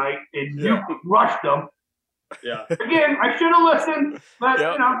that night, and you rushed them. Yeah. Again, I should have listened, but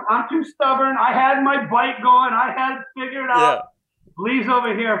I'm too stubborn. I had my bike going. I had it figured out. Lee's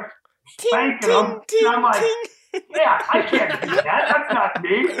over here spanking them, and I'm like, yeah, I can't do that. That's not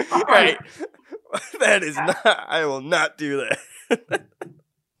me. Right. That is not. I will not do that.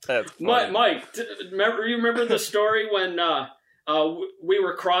 That's funny. Mike, remember the story when we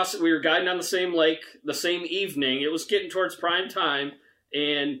were guiding on the same lake the same evening? It was getting towards prime time,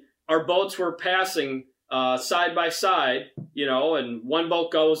 and our boats were passing side by side, and one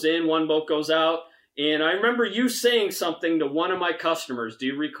boat goes in, one boat goes out. And I remember you saying something to one of my customers. Do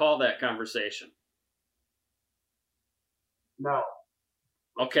you recall that conversation? No.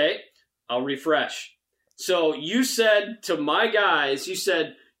 Okay, I'll refresh. So you said to my guys,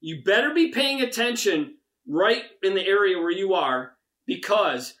 you better be paying attention right in the area where you are,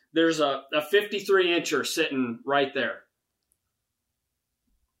 because there's a 53-incher sitting right there.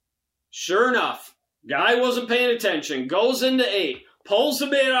 Sure enough, guy wasn't paying attention, goes into 8, pulls the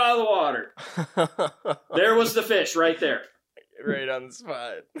bait out of the water. There was the fish right there. Right on the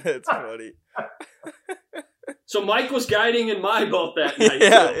spot. That's funny. So Mike was guiding in my boat that night.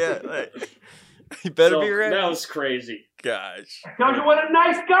 Yeah. Right. You better be ready. That was crazy. Gosh. Tells you what a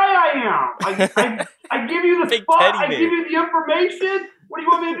nice guy I am. I give you the Big spot. teddy I bear. give you the information. What do you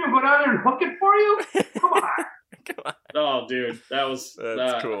want me to do? Go down there and hook it for you? Come on. Come on. Oh, dude, that's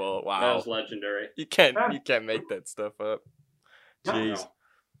cool. Wow. That was legendary. You can't make that stuff up. Jeez.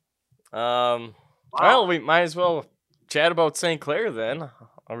 Wow. Well, we might as well chat about St. Clair then.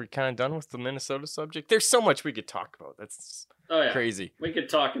 Are we kind of done with the Minnesota subject? There's so much we could talk about. That's crazy. We could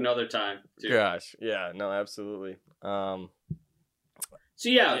talk another time, too. Gosh. Yeah, no, absolutely. So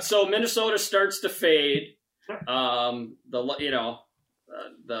Minnesota starts to fade. The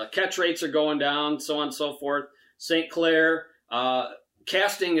catch rates are going down, so on and so forth. St. Clair,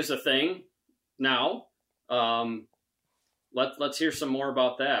 casting is a thing now. Let's hear some more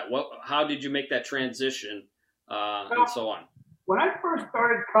about that. How did you make that transition, and so on? When I first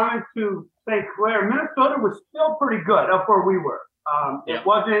started coming to St. Clair, Minnesota was still pretty good up where we were. It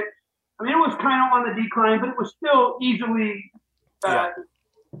wasn't, it was kind of on the decline, but it was still easily good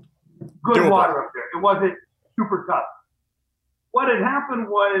doable water up there. It wasn't super tough. What had happened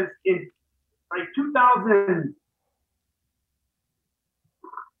was in like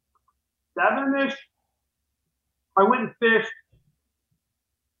 2007-ish, I went and fished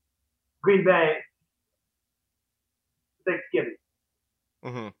Green Bay Thanksgiving.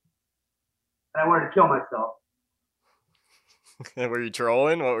 Mm-hmm. And I wanted to kill myself. Were you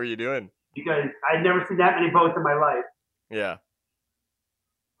trolling? What were you doing? Because I'd never seen that many boats in my life. Yeah.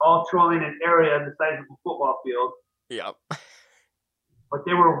 All trolling an area the size of a football field. Yep. But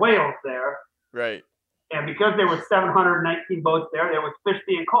there were whales there. Right. And because there were 719 boats there was fish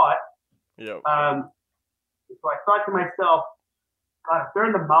being caught. Yep. So I thought to myself, God, if they're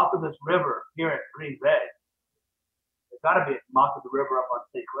in the mouth of this river here at Green Bay, there's got to be at the mouth of the river up on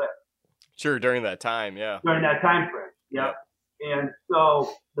St. Clair. Sure, during that time, yeah. During that time frame, yep. And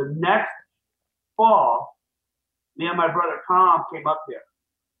so the next fall, me and my brother Tom came up there.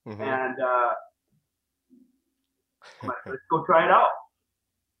 Mm-hmm. And let's go try it out.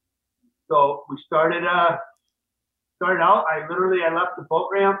 So we started out. I left the boat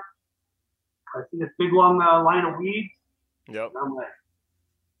ramp. I see this big long line of weeds. Yep. And I'm like,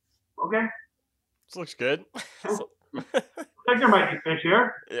 okay. This looks good. I think there might be fish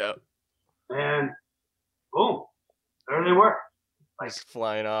here. Yeah. And boom, there they were. Just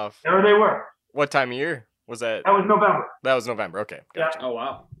flying off. There they were. What time of year was that? That was November. That was November. Okay. Gotcha. Oh,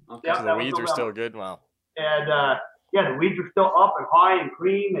 wow. Okay. Yeah, so the weeds are still good. Wow. And the weeds are still up and high and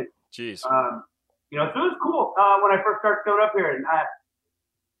green. And jeez. so it was cool when I first started coming up here. And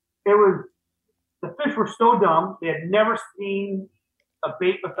the fish were so dumb. They had never seen a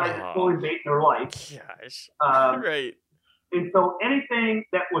bait besides a pulling bait in their life. Gosh. Um, right. And so anything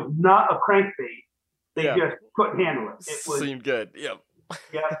that was not a crankbait, they just couldn't handle it. It was, seemed good. Yep.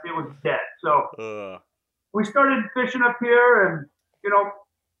 Yeah, it was dead. So we started fishing up here, and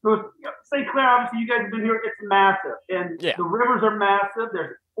St. Clair, obviously you guys have been here, it's massive. And the rivers are massive.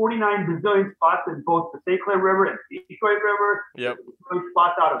 There's 49 bazillion spots in both the St. Clair River and the Detroit River. Yep. There's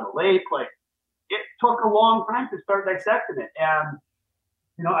spots out in the lake. Like, it took a long time to start dissecting it. And,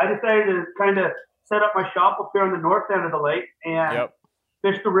 I decided to kind of set up my shop up here on the north end of the lake and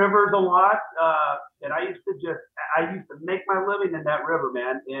fish the rivers a lot. And I used to make my living in that river,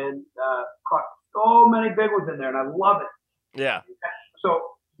 man, and caught so many big ones in there, and I love it. Yeah.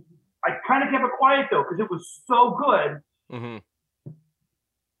 So I kind of kept it quiet, though, because it was so good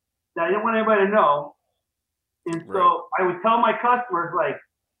that I didn't want anybody to know. And so I would tell my customers, like,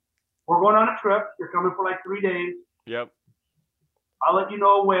 we're going on a trip. You're coming for like 3 days. Yep. I'll let you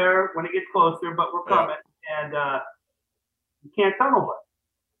know where when it gets closer, but we're coming. And you can't tell nobody.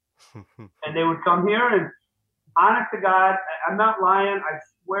 And they would come here, and honest to God, I'm not lying. I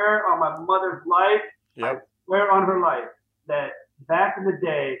swear on my mother's life, I swear on her life, that back in the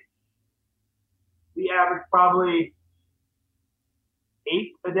day, we averaged probably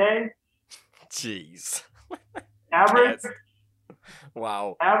 8 a day. Jeez. Average.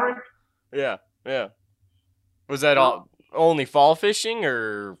 Wow. Average. Yeah. Was that only fall fishing,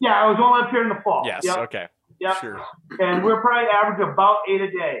 or? Yeah, I was only up here in the fall. Yes. Yep. Okay. Yep. Sure. And we're probably average about 8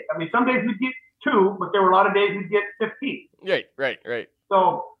 a day. I mean, some days we'd get 2, but there were a lot of days we'd get 15. Right.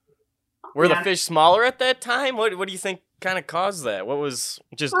 So. Were the fish smaller at that time? What do you think kind of caused that? What was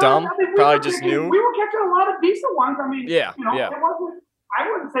just dumb? Probably just new. We were catching a lot of decent ones. I mean, it wasn't. I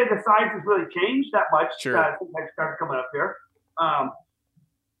wouldn't say the size has really changed that much since I started coming up here.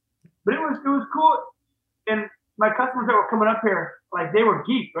 But it was cool. And my customers that were coming up here, like, they were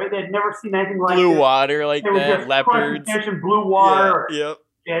geeks, right? They had never seen anything like blue this. Water like they that, leopards. Catching blue water. Yeah,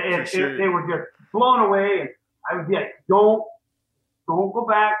 And they were just blown away. And I would be like, don't go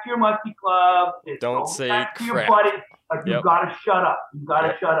back to your musky club. Don't go say back to crap. your buddies. Like, you gotta shut up. You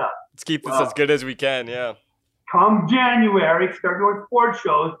gotta shut up. Let's keep this as good as we can. Yeah. Come January, start doing sports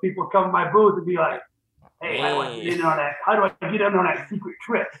shows. People come to my booth and be like, "Hey, how do I get in on that? How do I get in on that secret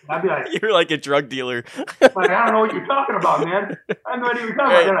trip?" And I'd be like, "You're like a drug dealer." Like, I don't know what you're talking about, man. I have no idea what you're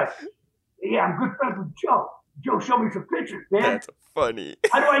talking about. They're like, "Yeah, I'm good friends with Joe. Joe, show me some pictures, man." That's funny.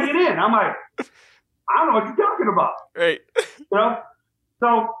 How do I get in? I'm like, I don't know what you're talking about. Right.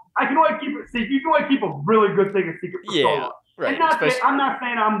 So I can only keep it secret. You can only keep a really good thing a secret for so long. Right. I'm not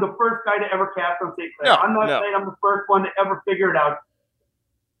saying I'm the first guy to ever cast on St. Clair. I'm not saying I'm the first one to ever figure it out.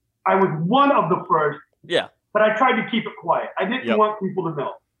 I was one of the first. Yeah. But I tried to keep it quiet. I didn't want people to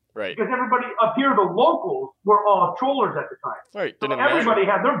know. Right. Because everybody up here, the locals, were all trollers at the time. Right. So everybody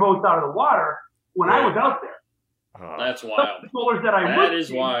had their boats out of the water when I was out there. That's Some wild. of the trollers that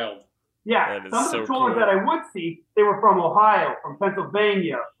is wild. Yeah. Some of the trollers cool. that I would see, they were from Ohio, from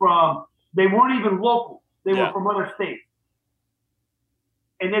Pennsylvania, they weren't even local. They were from other states.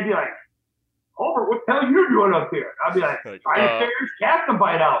 And they'd be like, "Over, what the hell are you doing up here?" I'd be like, "Trying to figure this casting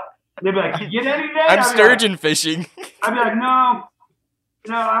bite out." And they'd be like, "You get any today?" I'm sturgeon fishing. I'd be like,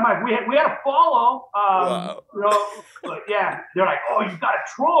 No, I'm like, we had a follow. But yeah. They're like, "Oh, you got a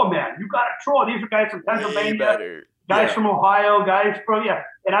troll, man. You got a troll." These are guys from Pennsylvania, guys from Ohio, guys from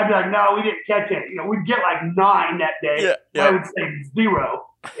And I'd be like, "No, we didn't catch it. We'd get like 9 that day." I would say 0.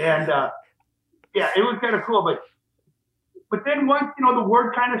 And it was kind of cool, But then once, the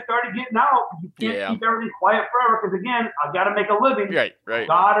word kind of started getting out, you can't keep everything quiet forever because, again, I've got to make a living. Right. I've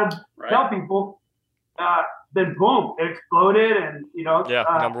got to tell people. Then, boom, it exploded. And,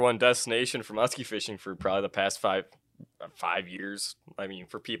 number one destination for muskie fishing for probably the past 5 years. I mean,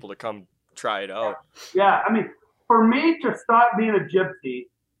 for people to come try it out. Yeah. I mean, for me to stop being a gypsy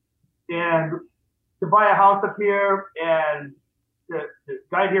and to buy a house up here and to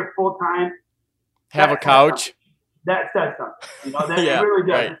guide here full time. Have a couch. That says something. It really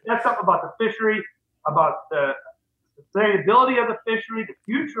does. Right. It says something about the fishery, about the sustainability of the fishery, the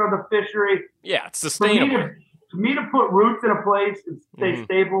future of the fishery. Yeah, it's sustainable. For me to put roots in a place and stay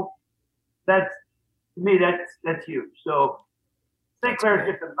stable, that's huge. So St. Clair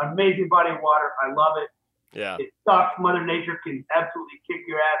is just an amazing body of water. I love it. Yeah. It sucks. Mother Nature can absolutely kick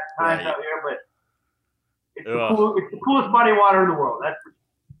your ass at times out here, but it's the coolest body of water in the world. That's for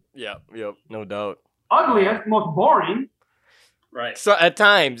sure. Yep, no doubt. Ugliest, most boring. Right. So at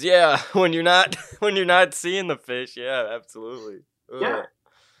times, when you're not seeing the fish, absolutely. Ugh. Yeah,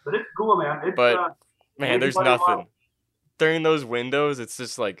 but it's cool, man. There's nothing during those windows. It's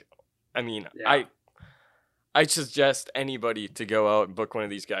just like, I mean, I suggest anybody to go out and book one of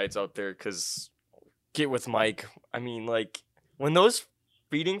these guides out there because get with Mike. I mean, like, when those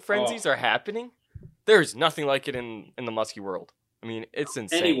feeding frenzies are happening, there's nothing like it in the muskie world. I mean, it's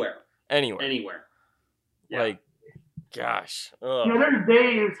insane. Anywhere. Yeah. Like, gosh. Ugh. You know, there's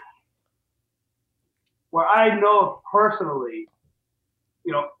days where I know personally,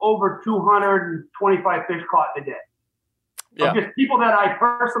 you know, over 225 fish caught in a day. Yeah. Of just people that I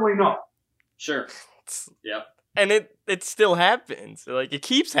personally know. Sure. Yep. And it still happens. Like, it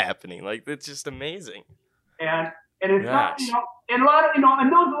keeps happening. Like, it's just amazing. And it's not, you know, and a lot of, you know,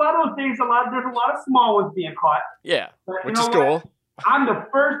 and a lot of those days, there's a lot of small ones being caught. Yeah, But which is cool. I'm the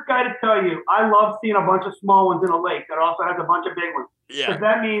first guy to tell you, I love seeing a bunch of small ones in a lake that also has a bunch of big ones. Yeah. Because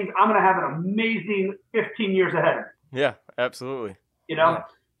that means I'm going to have an amazing 15 years ahead of me. Yeah, absolutely. You know,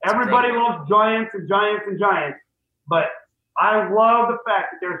 Yeah. everybody incredible. loves giants and giants and giants, but I love the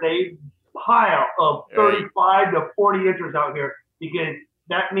fact that there's a pile of 35 to 40 inches out here, because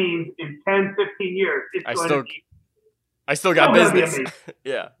that means in 10, 15 years, it's going to be. I still got Still gonna be business.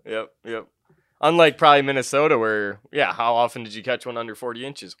 Yeah, yep. Unlike probably Minnesota, where, how often did you catch one under 40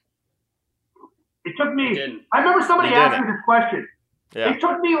 inches? It took me. didn't. I remember somebody You asked didn't. me this question. Yeah. It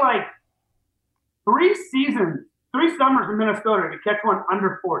took me like 3 summers in Minnesota to catch one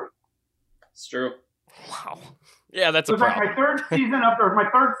under 40. It's true. Wow. Yeah, that's It a was like problem. my third season up there, my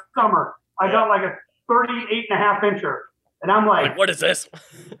third summer. I got like a 38.5 incher. And I'm like, What is this?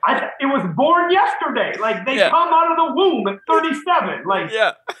 it was born yesterday. Like they come out of the womb at 37. Like,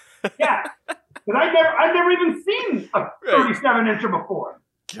 Yeah. yeah. Because I've never even seen a 37 incher before.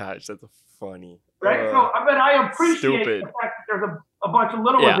 Gosh, that's funny. Right? But I appreciate Stupid. the fact that there's a bunch of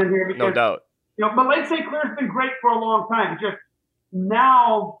little ones in here, because no doubt. you know, but Lake St. Clair's been great for a long time. Just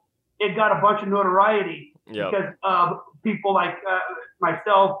now it got a bunch of notoriety because of people like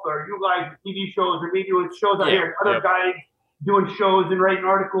myself or you guys with TV shows or me doing shows out here, and other guys doing shows and writing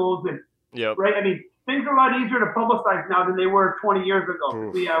articles and right. I mean, things are a lot easier to publicize now than they were 20 years ago.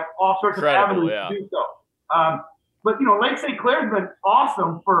 Oof. We have all sorts of avenues to do so. But you know, Lake St. Clair's been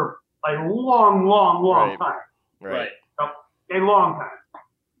awesome for a long time. Right. A long time.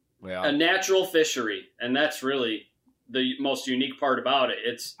 Yeah. A natural fishery, and that's really the most unique part about it.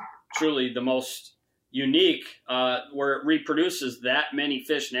 It's truly the most unique, where it reproduces that many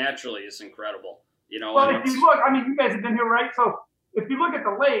fish naturally is incredible. You know. Well, if you look, I mean, you guys have been here, right? So if you look at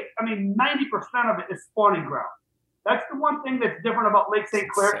the lake, I mean, 90% of it is spawning ground. That's the one thing that's different about Lake St.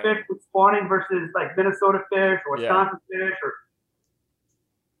 Clair fish with spawning versus like Minnesota fish or Wisconsin fish, or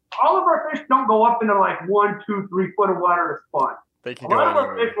all of our fish don't go up into like 1, 2, 3 foot of water to spawn. They can a lot of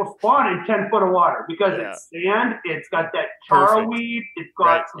our fish will spawn in 10 foot of water because it's sand, it's got that char weed, it's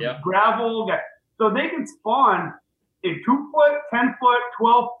got some gravel. So they can spawn in 2 foot, 10 foot,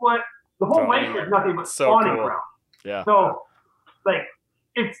 12 foot. The whole lake is nothing but spawning ground. Yeah. So, like,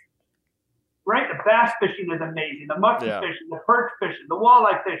 it's right. The bass fishing is amazing. The muskie fishing, the perch fishing, the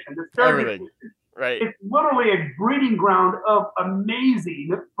walleye fishing, the sturgeon fishing. Right. It's literally a breeding ground of amazing.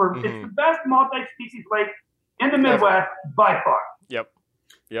 It's the best multi-species lake in the Midwest by far.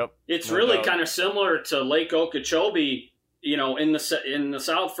 Yep. It's really kind of similar to Lake Okeechobee, you know, in the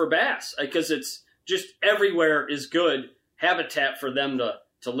South for bass, because it's just everywhere is good habitat for them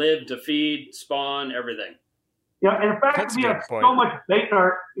to live, to feed, spawn, everything. Yeah, and in fact, we have so much bait,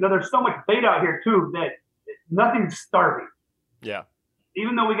 there's so much bait out here too that nothing's starving. Yeah.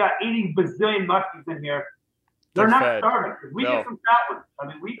 Even though we got 80 bazillion muskies in here, they're not starving. We get some fat ones. I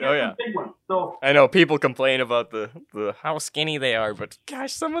mean, we get some big ones. So I know people complain about the how skinny they are, but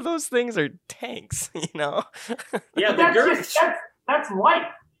gosh, some of those things are tanks, you know. Yeah, that's life.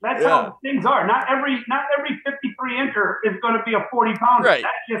 That's how things are. Not every 53 incher is going to be a 40 pounder. Right.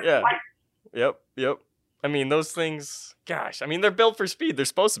 That's just life. Yep. I mean, those things. Gosh, I mean, they're built for speed. They're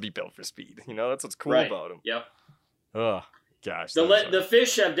supposed to be built for speed. You know, that's what's cool about them. Yep. Oh gosh. The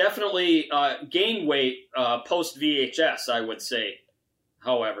fish have definitely gained weight post VHS, I would say.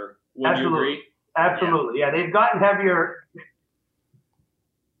 However, would you agree? Absolutely. Yeah, they've gotten heavier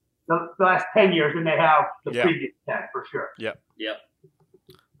the last 10 years than they have the previous 10, for sure. Yep.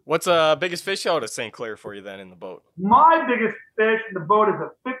 What's biggest fish out of St. Clair for you then in the boat? My biggest fish in the boat is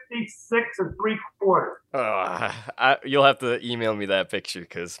a 56 3/4. You'll have to email me that picture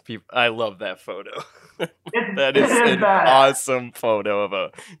because I love that photo. That is an awesome photo of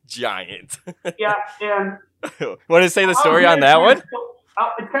a giant. Yeah, and want to say the story on that one?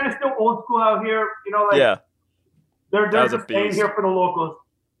 It's kind of still old school out here, you know. Like, they're just saying here for the locals: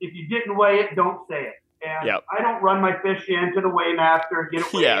 if you didn't weigh it, don't say it. And I don't run my fish in to the weighmaster and get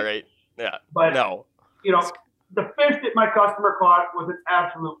it weighed. Yeah, right. Yeah, but you know, the fish that my customer caught was an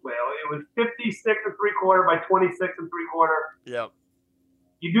absolute whale. It was 56 3/4 by 26 3/4. Yep.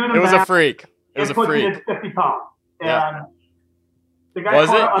 You do the math. It was a freak. It was a puts freak. it at 50 pounds. And Yeah. the guy Was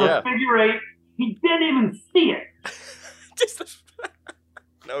caught it? it on Yeah. a figure eight. He didn't even see it.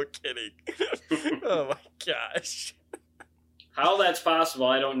 No kidding. Oh my gosh. How that's possible,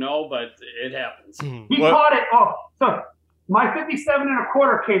 I don't know, but it happens. He caught it. Oh, so my 57 and a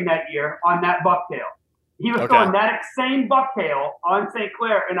quarter came that year on that bucktail. He was Okay. throwing that same bucktail on St.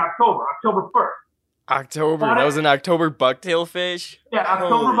 Clair in October 1st. October. Caught That it. was an October bucktail fish? Yeah,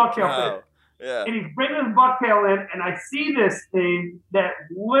 October Holy bucktail cow. fish. Yeah. And he's bringing his bucktail in, and I see this thing that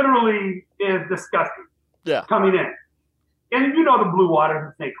literally is disgusting. Yeah. Coming in. And you know the blue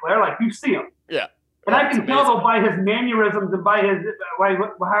waters in St. Clair, like you see them. Yeah. And I it's can tell amazing. though by his mannerisms and by his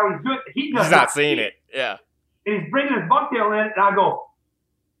how he's doing it, he does He's not seeing it. Yeah. And he's bringing his bucktail in, and I go,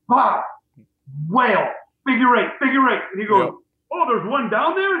 Bob, whale, figure eight. And he goes, Yep. oh, there's one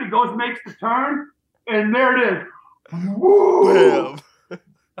down there? And he goes, makes the turn, and there it is. Woo! Bam.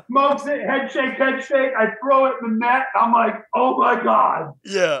 Smokes it, head shake. I throw it in the net. I'm like, oh my God.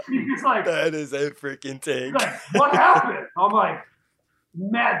 Yeah. He's just like, That is a freaking he's tank. like, what happened? I'm like,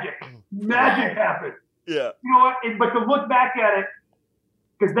 magic happened. Yeah. You know what? But to look back at it,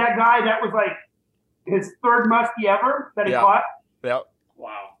 because that guy, that was like his third muskie ever that he Yeah. caught. Yep.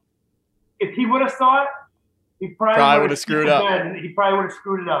 Wow. If he would have saw it, he Probably would've screwed up. He probably would have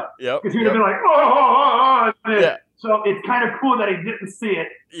screwed it up. Yep. Because he would have been like, oh. Yeah. So it's kind of cool that he didn't see it,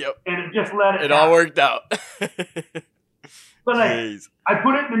 Yep. and it just let it It happen. all worked out. But like, Jeez. I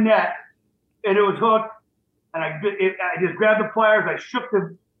put it in the net, and it was hooked, and I just grabbed the pliers, I shook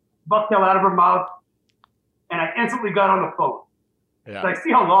the bucktail out of her mouth, and I instantly got on the phone. Yeah. So I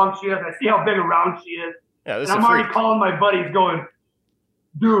see how long she is, I see how big around she is, Yeah, this and is I'm a already freak. calling my buddies going,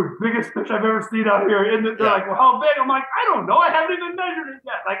 dude, biggest fish I've ever seen out here. And they're Yeah. like, well, how big? I'm like, I don't know. I haven't even measured it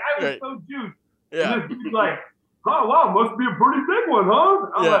yet. Like, I was Right. so juiced. Yeah. And this dude's like, oh, wow, must be a pretty big one, huh?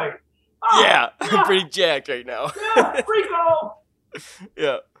 I'm Yeah. like, oh, Yeah. I'm pretty jacked right now. yeah, freako.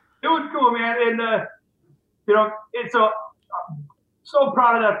 Yeah. It was cool, man. And, you know, it's so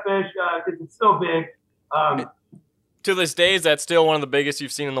proud of that fish because it's so big. To this day, is that still one of the biggest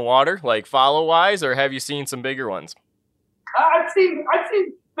you've seen in the water, like follow wise, or have you seen some bigger ones? I've seen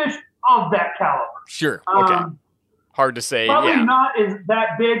fish of that caliber. Sure. Okay. Hard to say. Probably Yeah. not as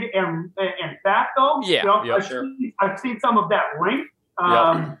that big and fat though. Yeah, You know, yeah, I've seen some of that length,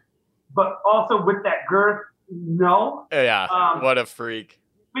 Yep. but also with that girth, no. Yeah. What a freak.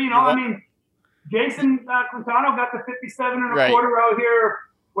 But you know, I mean, Jason Quintano got the 57 and a Right. quarter out here,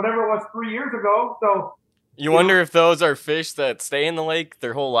 whatever it was, 3 years ago. So You wonder if those are fish that stay in the lake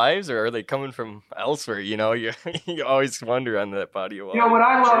their whole lives, or are they coming from elsewhere? You know, you you always wonder on that body of water. you know what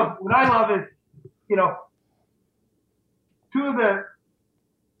I love is, you know,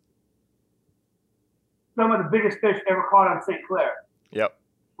 some of the biggest fish ever caught on St. Clair Yep.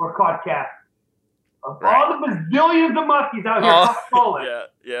 were caught casting. Of Right. all the bazillions of muskies out here Oh, caught trolling,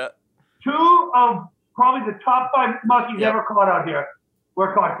 yeah. 2 of probably the top 5 muskies Yep. ever caught out here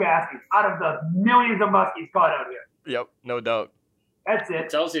were caught casting out of the millions of muskies caught out here. Yep. No doubt. That's It it.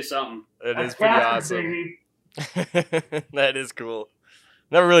 tells you something. It That's is pretty casting, awesome. baby. That is cool.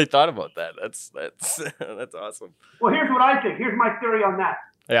 Never really thought about that. That's that's awesome. Well, here's what I think. Here's my theory on that.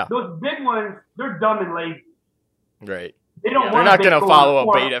 Yeah. Those big ones, they're dumb and lazy. Great. They don't Yeah, They're want not bait gonna going follow a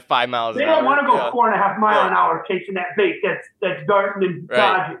 4 bait at 5 miles They an hour. don't want to go Yeah. 4.5 mile Right. an hour chasing that bait that's darting and Right.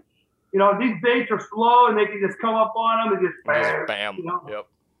 dodging. You know, these baits are slow and they can just come up on them and just Just bam. You know? Yep.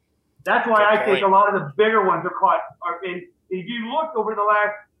 That's why Good I think point. a lot of the bigger ones are caught. And if you look over the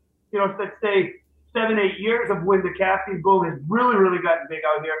last, you know, let's say 7-8 years of when the casting boom has really, really gotten big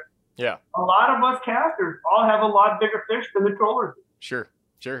out here, Yeah. a lot of us casters all have a lot bigger fish than the trollers do. Sure.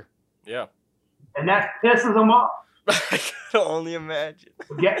 Yeah. And that pisses them off. I can only imagine.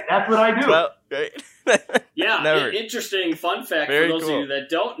 Yeah, that's what I do. Well, right. Yeah, Never. interesting fun fact Very for those cool. of you that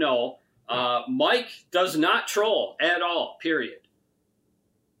don't know. Mike does not troll at all. Period.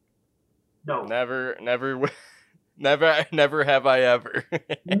 No. Never have I ever.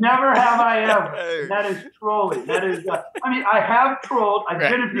 Never have I ever. Never. That is trolling. That is, I mean, I have trolled. I've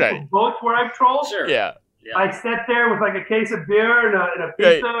been in people's Right. boats where I've trolled. Sure. Yeah. Yeah. I sat there with like a case of beer and a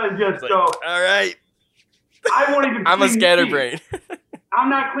pizza and just It's like, go, all right. I won't even I'm a clean scatterbrain. weeds. I'm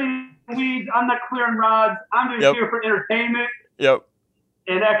not cleaning weeds. I'm not clearing rods. I'm just Yep. here for entertainment Yep.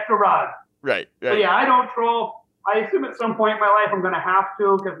 and extra rods. Right. But yeah, I don't troll. I assume at some point in my life I'm going to have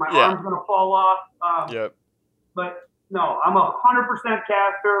to because my Yeah. arm's going to fall off. Yep. But no, I'm 100%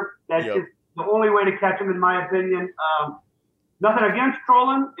 caster. That's Yep. just the only way to catch them, in my opinion. Nothing against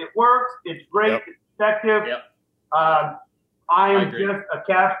trolling. It works. It's great. Yep. It's effective. Yep. I I am agree. just a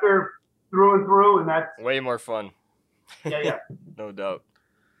caster through and through, and that's Way more fun. yeah. No doubt.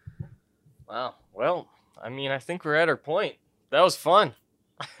 Wow. Well, I mean, I think we're at our point. That was fun.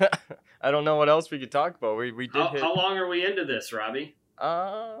 I don't know what else we could talk about. We did hit. How long are we into this, Robbie?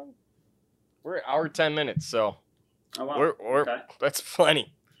 We're an hour 10 minutes, so Oh, wow. Okay. that's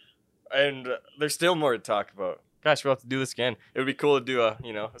plenty. And there's still more to talk about. Gosh, we'll have to do this again. It would be cool to do a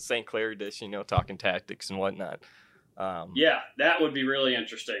St. Clair edition, talking tactics and whatnot. Yeah, that would be really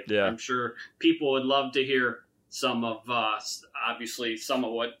interesting. Yeah. I'm sure people would love to hear some of, obviously, some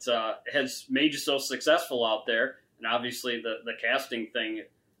of what has made you so successful out there. And obviously the casting thing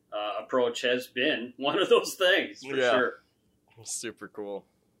approach has been one of those things, for sure. Super cool.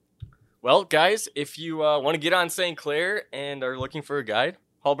 Well, guys, if you want to get on St. Clair and are looking for a guide,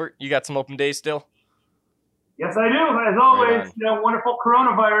 Hulbert, you got some open days still? Yes, I do. As always, wonderful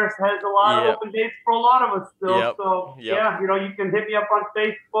coronavirus has a lot of open dates for a lot of us still. So, yeah, you can hit me up on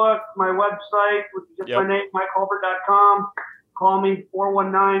Facebook, my website, which is just my name, MikeHulbert.com. Call me,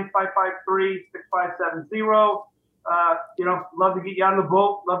 419-553-6570. Love to get you on the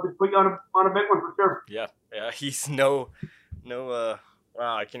boat. Love to put you on a big one for sure. Yeah, he's no, wow,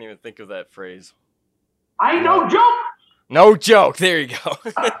 I can't even think of that phrase. No joke. No joke. There you go.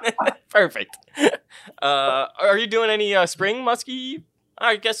 Perfect. Are you doing any spring muskie?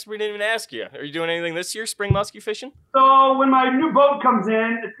 I guess we didn't even ask you. Are you doing anything this year, spring muskie fishing? So when my new boat comes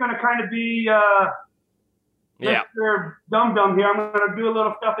in, it's going to kind of be Mr. Dum Dum here. I'm going to do a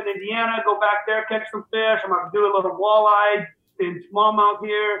little stuff in Indiana, go back there, catch some fish. I'm going to do a little walleye in smallmouth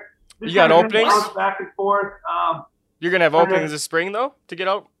here. You got openings? Back and forth. You're going to have openings this spring, though, to get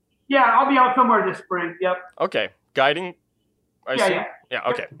out? Yeah, I'll be out somewhere this spring. Yep. Okay. Guiding? Yeah,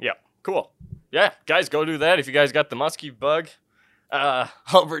 okay. Yeah, cool. Yeah, guys, go do that if you guys got the muskie bug.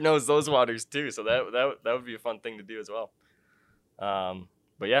 Hulbert knows those waters, too, so that would be a fun thing to do as well.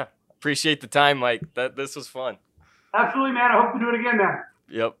 But, yeah, appreciate the time, Mike. This was fun. Absolutely, man. I hope to do it again, man.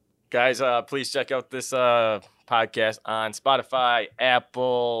 Yep. Guys, please check out this podcast on Spotify,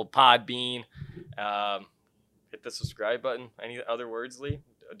 Apple, Podbean. Hit the subscribe button. Any other words, Lee?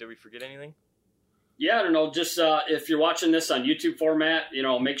 Did we forget anything? Yeah, I don't know. Just if you're watching this on YouTube format,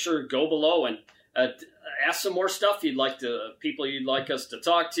 make sure to go below and ask some more stuff people you'd like us to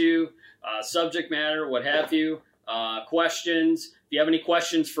talk to, subject matter, what have you, questions. If you have any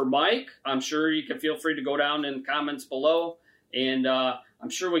questions for Mike, I'm sure you can feel free to go down in the comments below, and I'm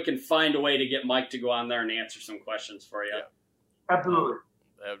sure we can find a way to get Mike to go on there and answer some questions for you. Yeah. Absolutely.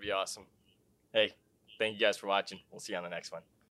 That would be awesome. Hey, thank you guys for watching. We'll see you on the next one.